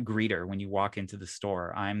that greeter when you walk into the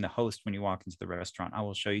store. I am the host when you walk into the restaurant. I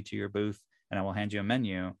will show you to your booth, and I will hand you a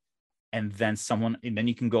menu, and then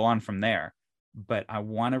you can go on from there. But I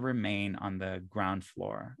want to remain on the ground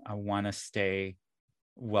floor. I want to stay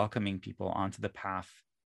welcoming people onto the path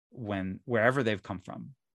wherever they've come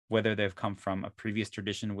from, whether they've come from a previous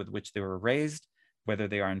tradition with which they were raised, whether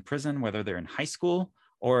they are in prison, whether they're in high school,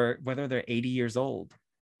 or whether they're 80 years old.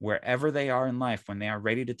 Wherever they are in life, when they are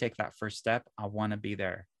ready to take that first step, I want to be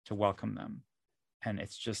there to welcome them. And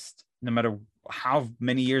it's just, no matter how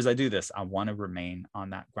many years I do this, I want to remain on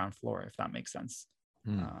that ground floor, if that makes sense.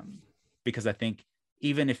 Because I think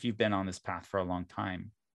even if you've been on this path for a long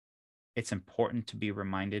time, it's important to be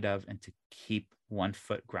reminded of and to keep one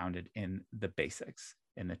foot grounded in the basics,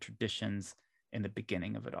 in the traditions, in the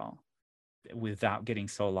beginning of it all, without getting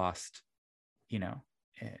so lost,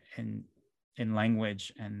 in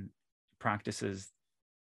language and practices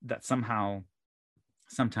that somehow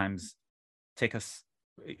sometimes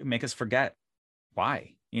make us forget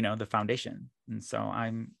why, the foundation. And so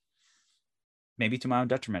I'm, maybe to my own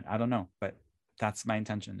detriment, I don't know, but that's my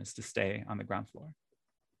intention, is to stay on the ground floor.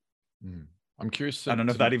 I'm curious. I don't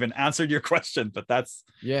know if that even answered your question, but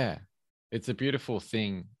yeah, it's a beautiful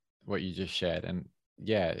thing what you just shared. And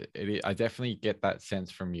yeah, I definitely get that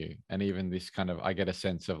sense from you. And even this kind of, I get a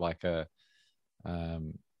sense of like a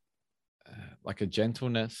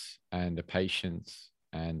gentleness and a patience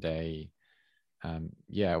and a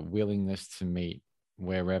willingness to meet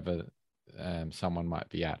wherever someone might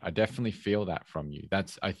be at. I definitely feel that from you.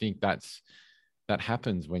 I think that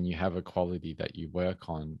happens when you have a quality that you work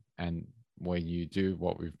on, and where you do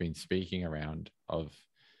what we've been speaking around, of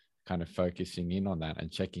kind of focusing in on that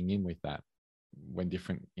and checking in with that when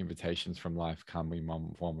different invitations from life come in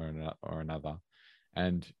one form or another.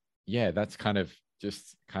 And yeah, that's kind of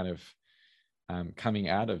coming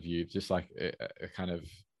out of you, just like a kind of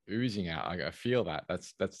oozing out. I feel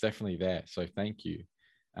that's definitely there. So thank you.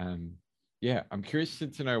 Yeah, I'm curious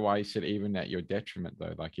to know why you said even at your detriment,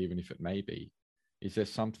 though, like even if it may be, is there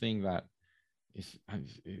something that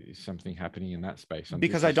is something happening in that space?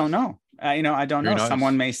 Because I don't know. I don't Who know. knows?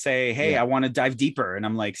 Someone may say, hey, Yeah. I want to dive deeper. And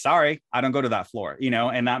I'm like, sorry, I don't go to that floor,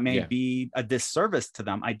 and that may Yeah. be a disservice to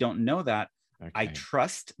them. I don't know that. Okay. I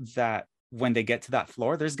trust that when they get to that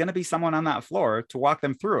floor, there's going to be someone on that floor to walk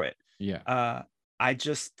them through it. Yeah. I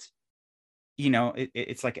just,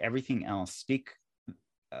 it's like everything else.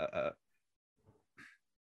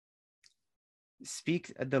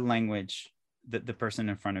 Speak the language that the person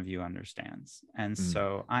in front of you understands. And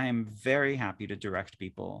so I am very happy to direct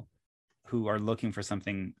people who are looking for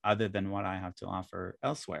something other than what I have to offer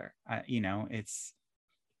elsewhere.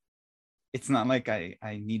 It's not like I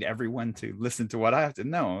need everyone to listen to what I have to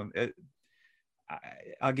know.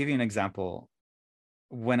 I'll give you an example.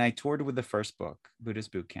 When I toured with the first book,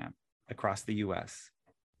 Buddhist Boot Camp, across the US,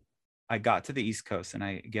 I got to the East Coast and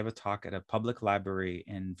I gave a talk at a public library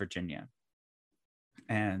in Virginia.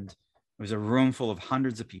 And it was a room full of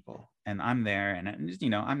hundreds of people. And I'm there, and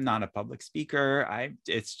I'm not a public speaker.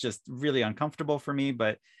 It's just really uncomfortable for me,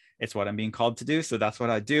 but it's what I'm being called to do. So that's what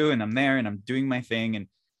I do. And I'm there and I'm doing my thing.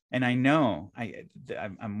 And I know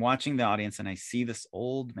I'm watching the audience, and I see this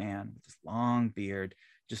old man with this long beard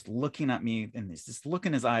just looking at me, and there's this look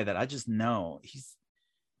in his eye that I just know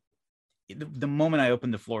the moment I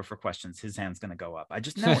open the floor for questions, his hand's going to go up. I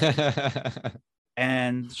just know it.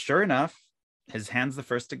 And sure enough, his hand's the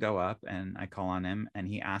first to go up, and I call on him, and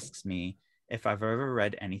he asks me if I've ever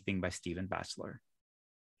read anything by Stephen Batchelor.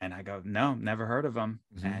 And I go, no, never heard of him.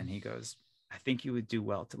 And he goes, I think you would do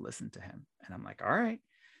well to listen to him. And I'm like, all right.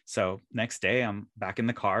 So next day I'm back in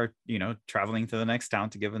the car, traveling to the next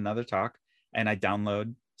town to give another talk. And I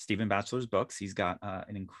download Stephen Batchelor's books. He's got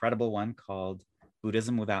an incredible one called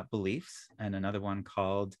Buddhism Without Beliefs, and another one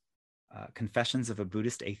called Confessions of a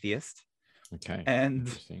Buddhist Atheist. Okay.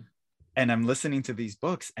 And I'm listening to these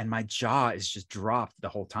books, and my jaw is just dropped the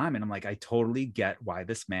whole time. And I'm like, I totally get why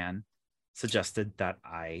this man suggested that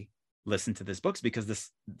I listen to these books, because this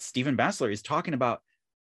Stephen Batchelor is talking about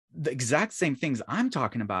the exact same things I'm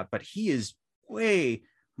talking about, but he is way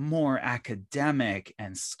more academic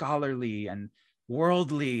and scholarly and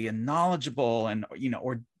worldly and knowledgeable and,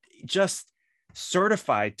 or just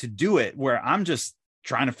certified to do it, where I'm just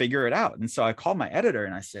trying to figure it out. And so I called my editor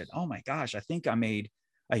and I said, oh my gosh, I think I made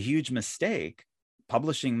a huge mistake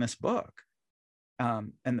publishing this book.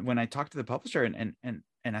 And when I talked to the publisher and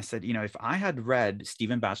I said, if I had read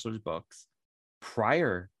Stephen Batchelor's books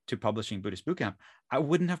prior to publishing Buddhist Boot Camp, I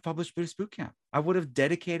wouldn't have published Buddhist Boot Camp. I would have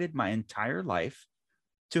dedicated my entire life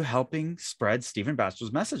to helping spread Stephen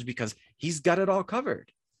Batchelor's message, because he's got it all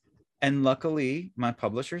covered. And luckily, my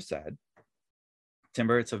publisher said,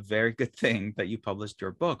 Timber, it's a very good thing that you published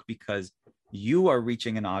your book, because you are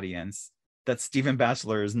reaching an audience that Stephen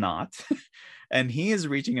Batchelor is not. And he is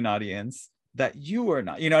reaching an audience that you are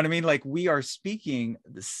not. You know what I mean? Like, we are speaking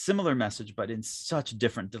the similar message, but in such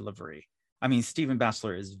different delivery. I mean, Stephen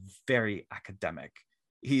Batchelor is very academic.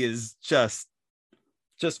 He is just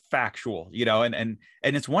factual, and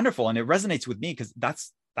it's wonderful. And it resonates with me, because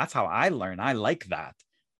that's how I learn. I like that.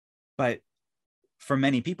 But for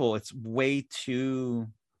many people, it's way too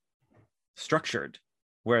structured,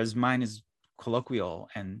 whereas mine is colloquial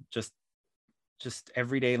and just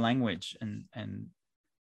everyday language and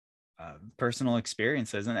personal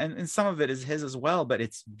experiences, and some of it is his as well, but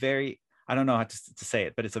it's very, I don't know how to say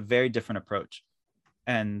it, but it's a very different approach.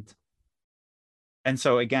 And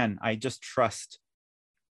so again, I just trust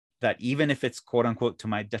that even if it's quote unquote to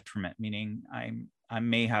my detriment, meaning I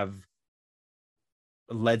may have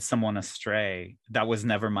led someone astray, that was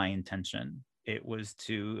never my intention. It was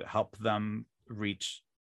to help them reach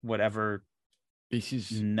whatever this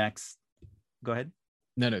is next. Go ahead.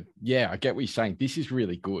 No. Yeah, I get what you're saying. This is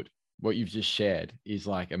really good. What you've just shared is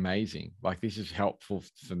like amazing. Like, this is helpful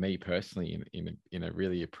for me personally in a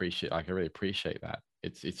really appreciate, like I really appreciate that.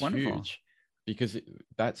 It's wonderful. Huge, because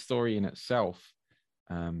that story in itself,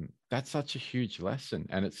 that's such a huge lesson.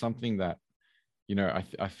 And it's something that,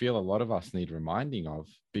 I feel a lot of us need reminding of,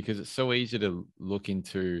 because it's so easy to look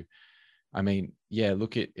into. I mean,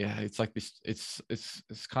 it's like this,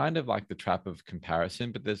 it's kind of like the trap of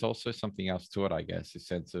comparison, but there's also something else to it, I guess, a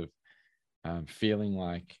sense of feeling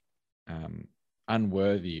like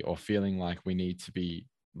unworthy, or feeling like we need to be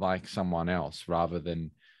like someone else, rather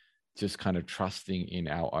than just kind of trusting in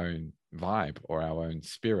our own vibe or our own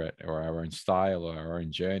spirit or our own style or our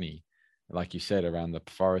own journey. Like you said, around the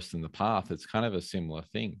forest and the path, it's kind of a similar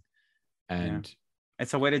thing. And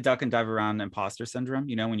it's a way to duck and dive around imposter syndrome,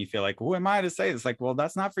 when you feel like, who am I to say? It's like, well,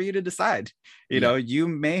 that's not for you to decide. You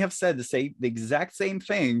may have said the exact same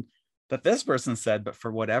thing that this person said, but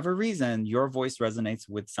for whatever reason, your voice resonates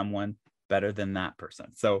with someone better than that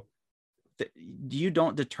person. So you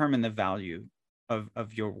don't determine the value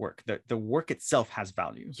of your work. The work itself has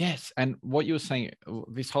value. Yes. And what you were saying,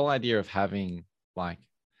 this whole idea of having like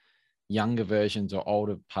younger versions or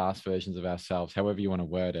older past versions of ourselves, however you want to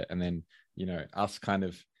word it, and then, you know, us kind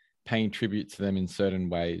of paying tribute to them in certain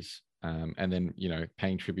ways, and then, you know,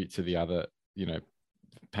 paying tribute to the other, you know,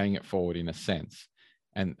 paying it forward in a sense,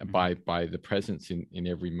 and by the presence in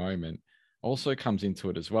every moment also comes into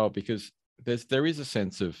it as well, because there is a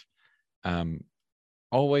sense of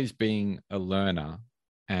always being a learner.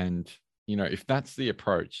 And, you know, if that's the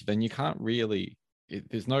approach, then you can't really,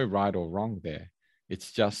 there's no right or wrong there.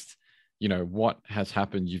 It's just, you know, what has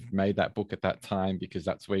happened. You've made that book at that time because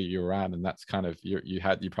that's where you're at. And that's kind of, you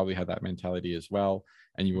probably had that mentality as well.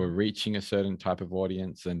 And you were reaching a certain type of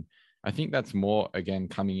audience. And I think that's more, again,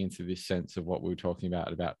 coming into this sense of what we were talking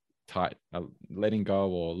about tight, letting go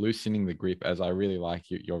or loosening the grip, as I really like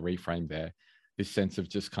your reframe there, this sense of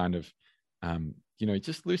just kind of, you know,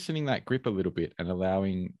 just loosening that grip a little bit and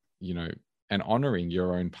allowing, you know, and honoring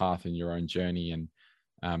your own path and your own journey, and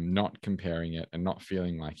not comparing it and not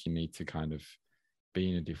feeling like you need to kind of be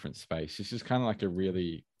in a different space. This is kind of like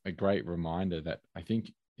a great reminder that I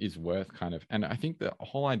think is worth kind of, and I think the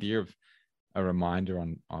whole idea of a reminder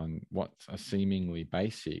on what's a seemingly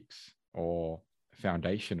basics or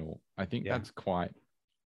foundational, I think that's quite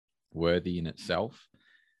worthy in itself.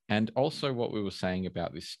 And also what we were saying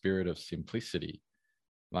about this spirit of simplicity,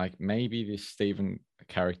 like maybe this Stephen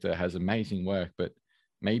character has amazing work, but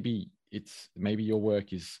maybe your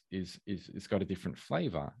work is got a different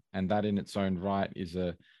flavor, and that in its own right is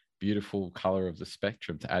a beautiful color of the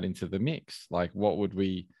spectrum to add into the mix. Like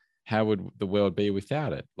how would the world be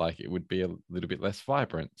without it? Like it would be a little bit less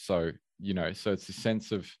vibrant. So, you know, so it's a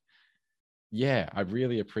sense of, yeah, I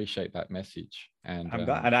really appreciate that message. And I'm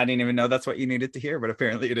glad. And I didn't even know that's what you needed to hear, but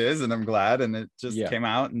apparently it is. And I'm glad. And it just came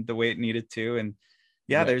out and the way it needed to. And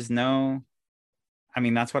there's no, I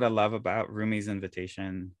mean, that's what I love about Rumi's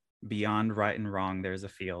invitation. Beyond right and wrong, there's a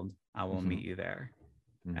field. I will meet you there.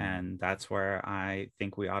 And that's where I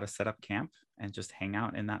think we ought to set up camp and just hang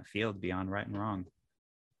out in that field beyond right and wrong.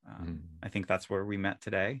 I think that's where we met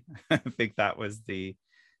today. I think that was the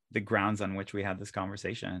grounds on which we had this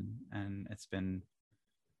conversation. And it's been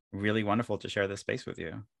really wonderful to share this space with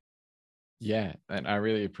you. Yeah. And I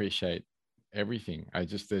really appreciate everything.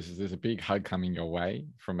 There's a big hug coming your way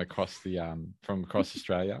from across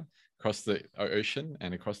Australia, across the ocean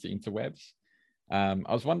and across the interwebs. I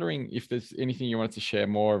was wondering if there's anything you wanted to share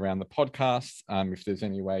more around the podcast, if there's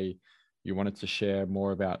any way you wanted to share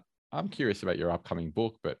more about, I'm curious about your upcoming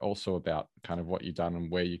book, but also about kind of what you've done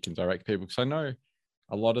and where you can direct people. Because I know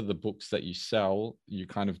a lot of the books that you sell, you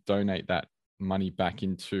kind of donate that money back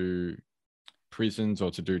into prisons or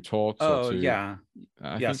to do talks. Oh, or to, yeah.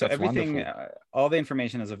 So everything, all the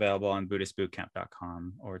information is available on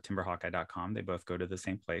BuddhistBootcamp.com or TimberHawkeye.com. They both go to the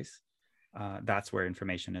same place. That's where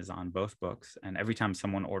information is on both books. And every time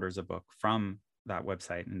someone orders a book from that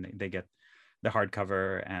website, and they get the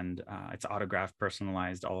hardcover and it's autographed,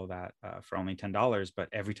 personalized, all of that for only $10. But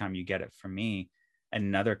every time you get it from me,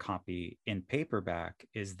 another copy in paperback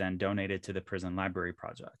is then donated to the Prison Library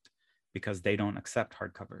Project, because they don't accept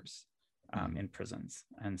hardcovers in prisons.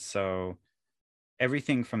 And so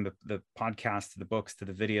everything from the podcast to the books to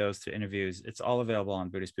the videos to interviews, it's all available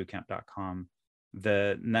on BuddhistBootcamp.com.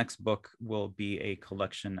 The next book will be a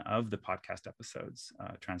collection of the podcast episodes,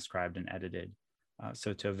 transcribed and edited.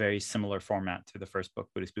 So to a very similar format to the first book,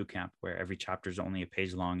 Buddhist Bootcamp, where every chapter is only a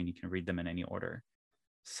page long and you can read them in any order.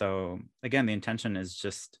 So again, the intention is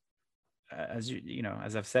just, as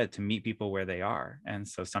I've said, to meet people where they are. And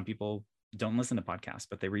so some people don't listen to podcasts,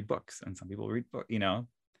 but they read books, and some people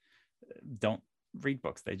don't read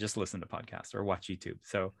books. They just listen to podcasts or watch YouTube.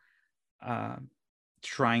 So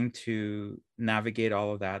trying to navigate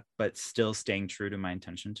all of that, but still staying true to my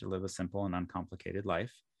intention to live a simple and uncomplicated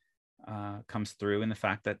life, comes through in the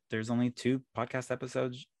fact that there's only 2 podcast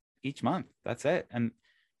episodes each month. That's it. And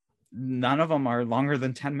none of them are longer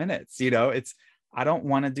than 10 minutes. I don't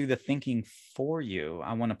want to do the thinking for you.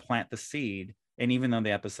 I want to plant the seed. And even though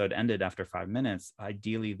the episode ended after 5 minutes,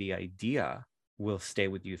 ideally the idea will stay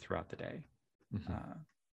with you throughout the day.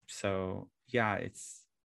 So yeah,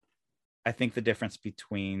 I think the difference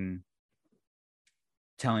between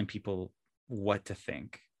telling people what to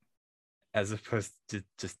think as opposed to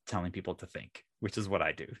just telling people to think, which is what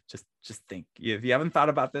I do. Just think. If you haven't thought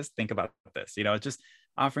about this, think about this. It's just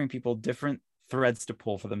offering people different threads to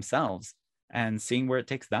pull for themselves and seeing where it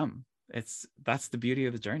takes them. That's the beauty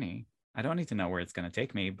of the journey. I don't need to know where it's going to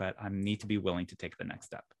take me, but I need to be willing to take the next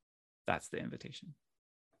step. That's the invitation.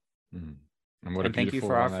 And what a And thank you beautiful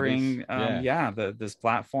for one that is. offering, Yeah. this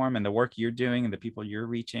platform and the work you're doing and the people you're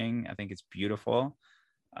reaching. I think it's beautiful.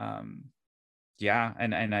 Um, yeah,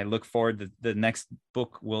 and I look forward. The next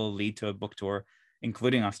book will lead to a book tour,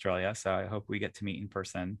 including Australia. So I hope we get to meet in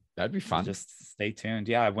person. That'd be So fun. just stay tuned.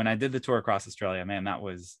 Yeah, when I did the tour across Australia, man, it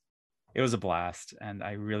was a blast, and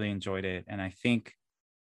I really enjoyed it. And I think,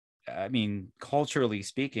 I mean, culturally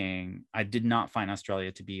speaking, I did not find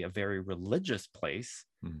Australia to be a very religious place,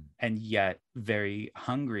 and yet very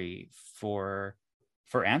hungry for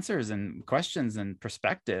answers and questions and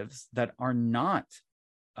perspectives that are not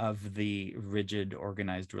of the rigid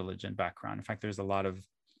organized religion background. In fact, there's a lot of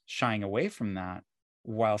shying away from that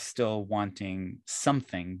while still wanting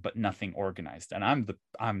something but nothing organized. And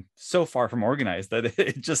I'm so far from organized that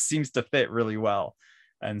it just seems to fit really well.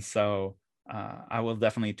 And so I will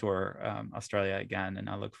definitely tour Australia again, and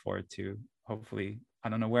I look forward to, hopefully, I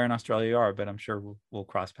don't know where in Australia you are, but I'm sure we'll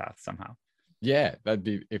cross paths somehow. Yeah, that'd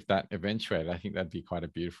be, if that eventuated, I think that'd be quite a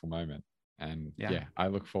beautiful moment. And Yeah. yeah, I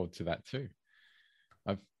look forward to that too.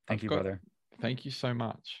 I've Thank I've you, got, brother. thank you so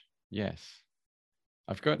much. Yes.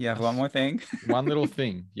 I've got You have one more thing? one little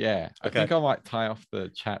thing. Yeah. I Okay. think I might tie off the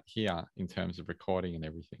chat here in terms of recording and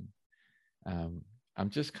everything. I'm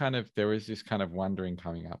just kind of, there is this kind of wondering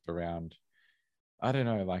coming up around, I don't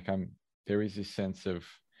know, like there is this sense of,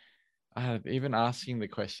 even asking the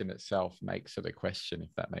question itself makes it a question,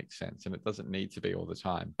 if that makes sense. And it doesn't need to be all the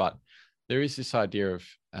time. But there is this idea of,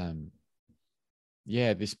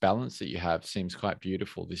 yeah, this balance that you have seems quite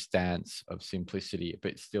beautiful, this dance of simplicity,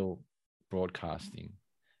 but still broadcasting.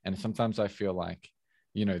 And sometimes I feel like,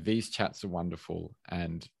 these chats are wonderful.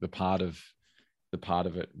 And the part of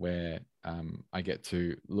it where I get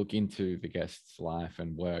to look into the guest's life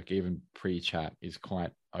and work, even pre-chat, is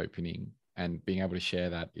quite opening. And being able to share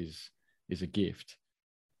that is a gift.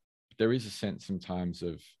 There is a sense sometimes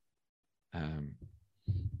of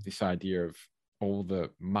this idea of all the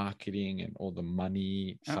marketing and all the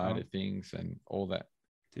money side of things and all that.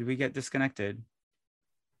 Did we get disconnected?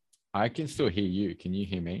 I can still hear you. Can you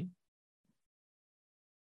hear me?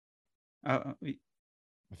 I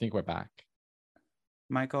think we're back.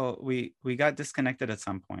 Michael, we got disconnected at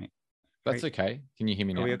some point. That's right? Okay. Can you hear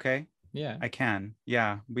me now? Are we okay? Yeah. I can.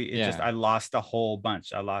 Yeah. I lost a whole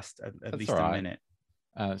bunch. I lost at least a minute.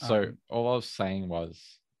 So all I was saying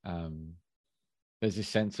was, there's a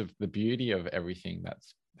sense of the beauty of everything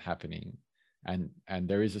that's happening. And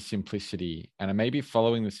there is a simplicity, and maybe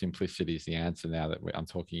following the simplicity is the answer now that I'm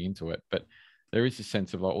talking into it. But there is a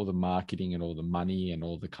sense of all the marketing and all the money and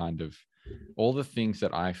all the things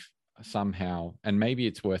that I've somehow, and maybe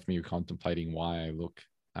it's worth me contemplating why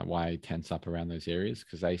I tense up around those areas,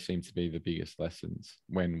 because they seem to be the biggest lessons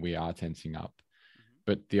when we are tensing up.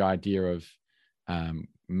 But the idea of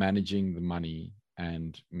managing the money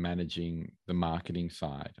and managing the marketing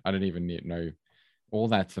side, I don't even know. All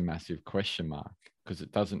that's a massive question mark, because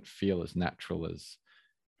it doesn't feel as natural as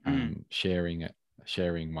sharing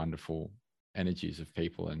wonderful energies of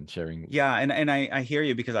people and sharing. Yeah, and I hear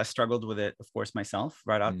you, because I struggled with it, of course, myself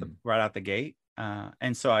right out the gate.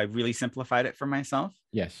 And so I really simplified it for myself.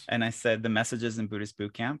 Yes. And I said, the messages in Buddhist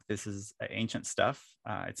Bootcamp, this is ancient stuff.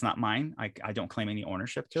 It's not mine. I don't claim any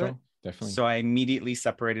ownership to it. Definitely. So I immediately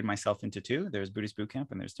separated myself into two. There's Buddhist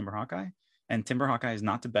Bootcamp and there's Timber Hawkeye. And Timber Hawkeye is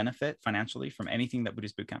not to benefit financially from anything that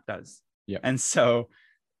Buddhist Bootcamp does. Yeah. And so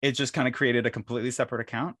it just kind of created a completely separate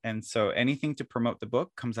account. And so anything to promote the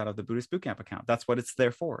book comes out of the Buddhist Bootcamp account. That's what it's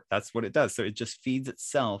there for. That's what it does. So it just feeds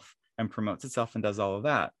itself and promotes itself and does all of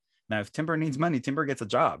that. Now, if Timber needs money, Timber gets a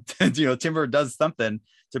job. Timber does something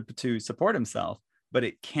to support himself, but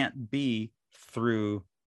it can't be through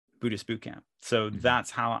Buddhist Bootcamp. So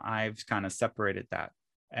that's how I've kind of separated that.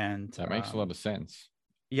 And that makes a lot of sense.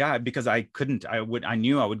 Yeah, because I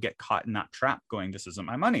knew I would get caught in that trap going, this isn't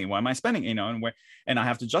my money. Why am I spending, and I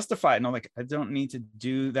have to justify it. And I'm like, I don't need to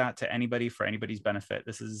do that to anybody for anybody's benefit.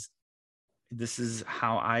 This is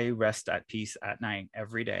how I rest at peace at night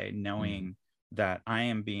every day, knowing that I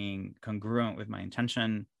am being congruent with my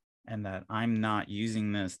intention and that I'm not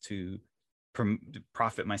using this to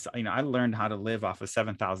profit myself. I learned how to live off of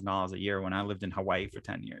 $7,000 a year when I lived in Hawaii for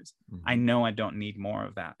 10 years. I know I don't need more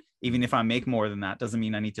of that. Even if I make more than that, doesn't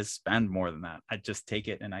mean I need to spend more than that. I just take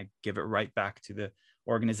it and I give it right back to the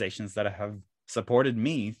organizations that have supported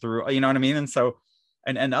me through, you know what I mean? And so,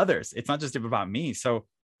 and others, it's not just about me. So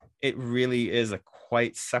it really is a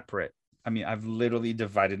quite separate. I mean, I've literally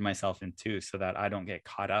divided myself in two so that I don't get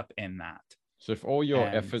caught up in that. So if all your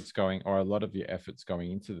efforts going, or a lot of your efforts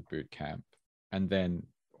going into the boot camp, and then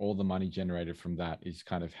all the money generated from that is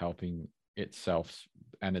kind of helping itself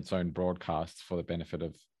and its own broadcasts for the benefit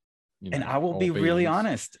of And I will be all really beings.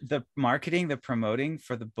 honest. The marketing, the promoting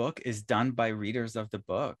for the book is done by readers of the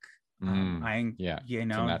book. Yeah, it's a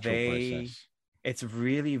natural process. It's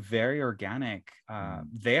really very organic. Mm.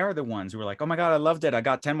 They are the ones who were like, oh my God, I loved it. I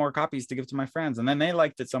got 10 more copies to give to my friends. And then they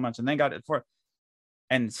liked it so much and they got it for.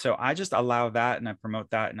 And so I just allow that and I promote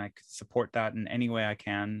that and I support that in any way I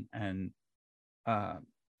can. And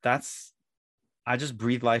that's, I just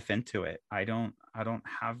breathe life into it. I don't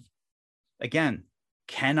have, again,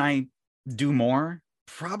 can I do more?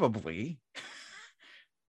 Probably.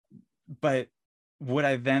 But would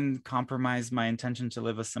I then compromise my intention to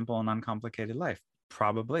live a simple and uncomplicated life?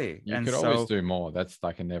 Probably. You And could always so, do more. That's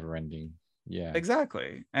like a never ending. Yeah.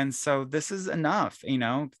 exactly. And so this is enough,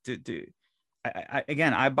 again,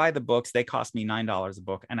 I buy the books. They cost me $9 a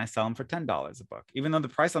book and I sell them for $10 a book, even though the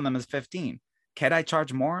price on them is 15. Can I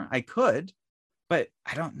charge more? I could, but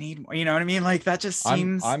I don't need more. You know what I mean? Like that just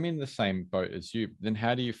seems. I'm in the same boat as you. Then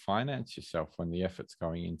how do you finance yourself when the effort's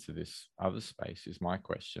going into this other space is my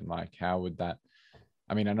question. Like, how would that,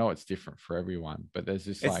 I mean, I know it's different for everyone, but there's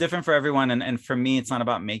this It's different for everyone. And for me, it's not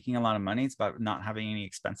about making a lot of money. It's about not having any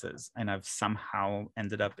expenses. And I've somehow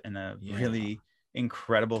ended up in a really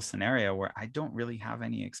incredible scenario where I don't really have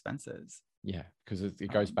any expenses. Yeah, because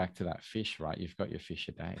it goes back to that fish, right? You've got your fish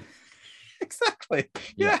a day. Exactly.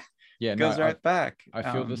 Yeah. Yeah. Goes No, right back. I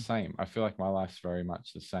feel the same. I feel like my life's very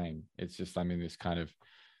much the same. It's just I'm in this kind of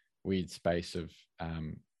weird space of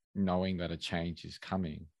knowing that a change is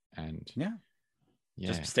coming, and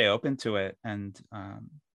just stay open to it. And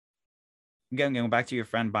again, going back to your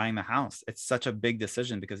friend buying the house, it's such a big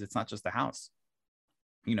decision because it's not just the house.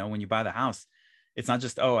 When you buy the house, it's not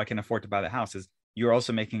just, oh, I can afford to buy the house. Is you're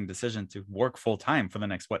also making a decision to work full time for the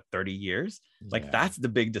next 30 years. Like that's the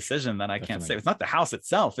big decision that I can't say. It's not the house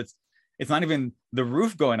itself. It's not even the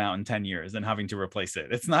roof going out in 10 years and having to replace it.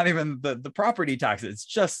 It's not even the property tax. It's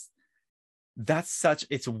just,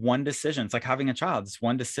 it's one decision. It's like having a child. It's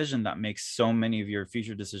one decision that makes so many of your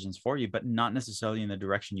future decisions for you, but not necessarily in the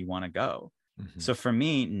direction you want to go. Mm-hmm. So for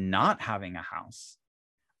me, not having a house,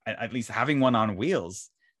 at least having one on wheels,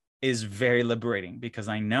 is very liberating because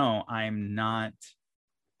I know I'm not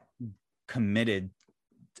committed,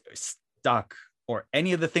 stuck, or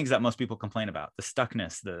any of the things that most people complain about, the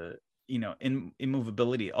stuckness, the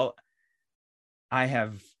immovability. I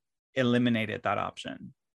have eliminated that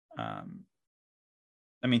option.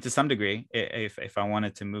 I mean, to some degree, if I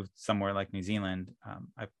wanted to move somewhere like New Zealand,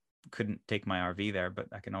 I couldn't take my RV there, but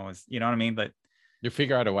I can always, you know what I mean? But you'll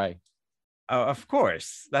figure out a way. Of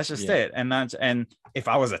course, that's just it. And if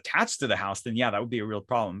I was attached to the house, then that would be a real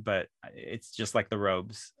problem. But it's just like the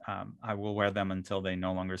robes. I will wear them until they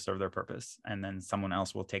no longer serve their purpose, and then someone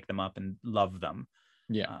else will take them up and love them.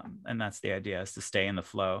 Yeah. And that's the idea, is to stay in the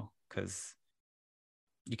flow, because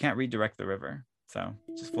you can't redirect the river. So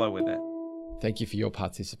just flow with it. Thank you for your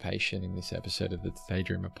participation in this episode of the Today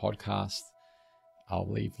Dreamer podcast.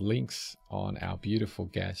 I'll leave links on our beautiful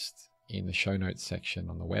guest in the show notes section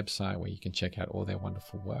on the website, where you can check out all their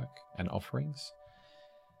wonderful work and offerings.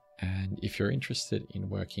 And if you're interested in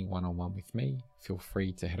working one-on-one with me, feel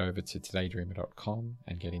free to head over to todaydreamer.com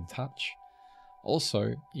and get in touch.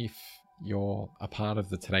 Also, if you're a part of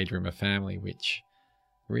the Today Dreamer family, which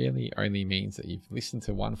really only means that you've listened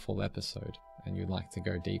to one full episode and you'd like to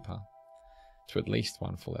go deeper to at least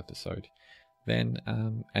one full episode, then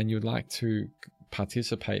and you'd like to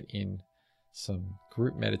participate in some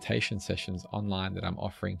group meditation sessions online that I'm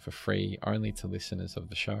offering for free only to listeners of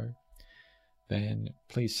the show, then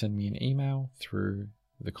please send me an email through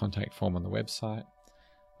the contact form on the website.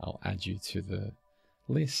 I'll add you to the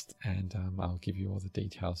list, and I'll give you all the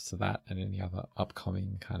details to that and any other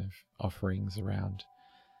upcoming kind of offerings around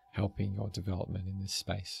helping your development in this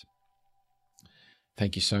space.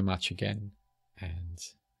 Thank you so much again, and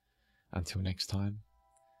until next time,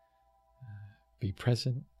 be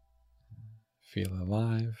present, feel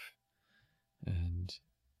alive, and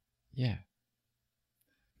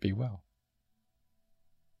be well.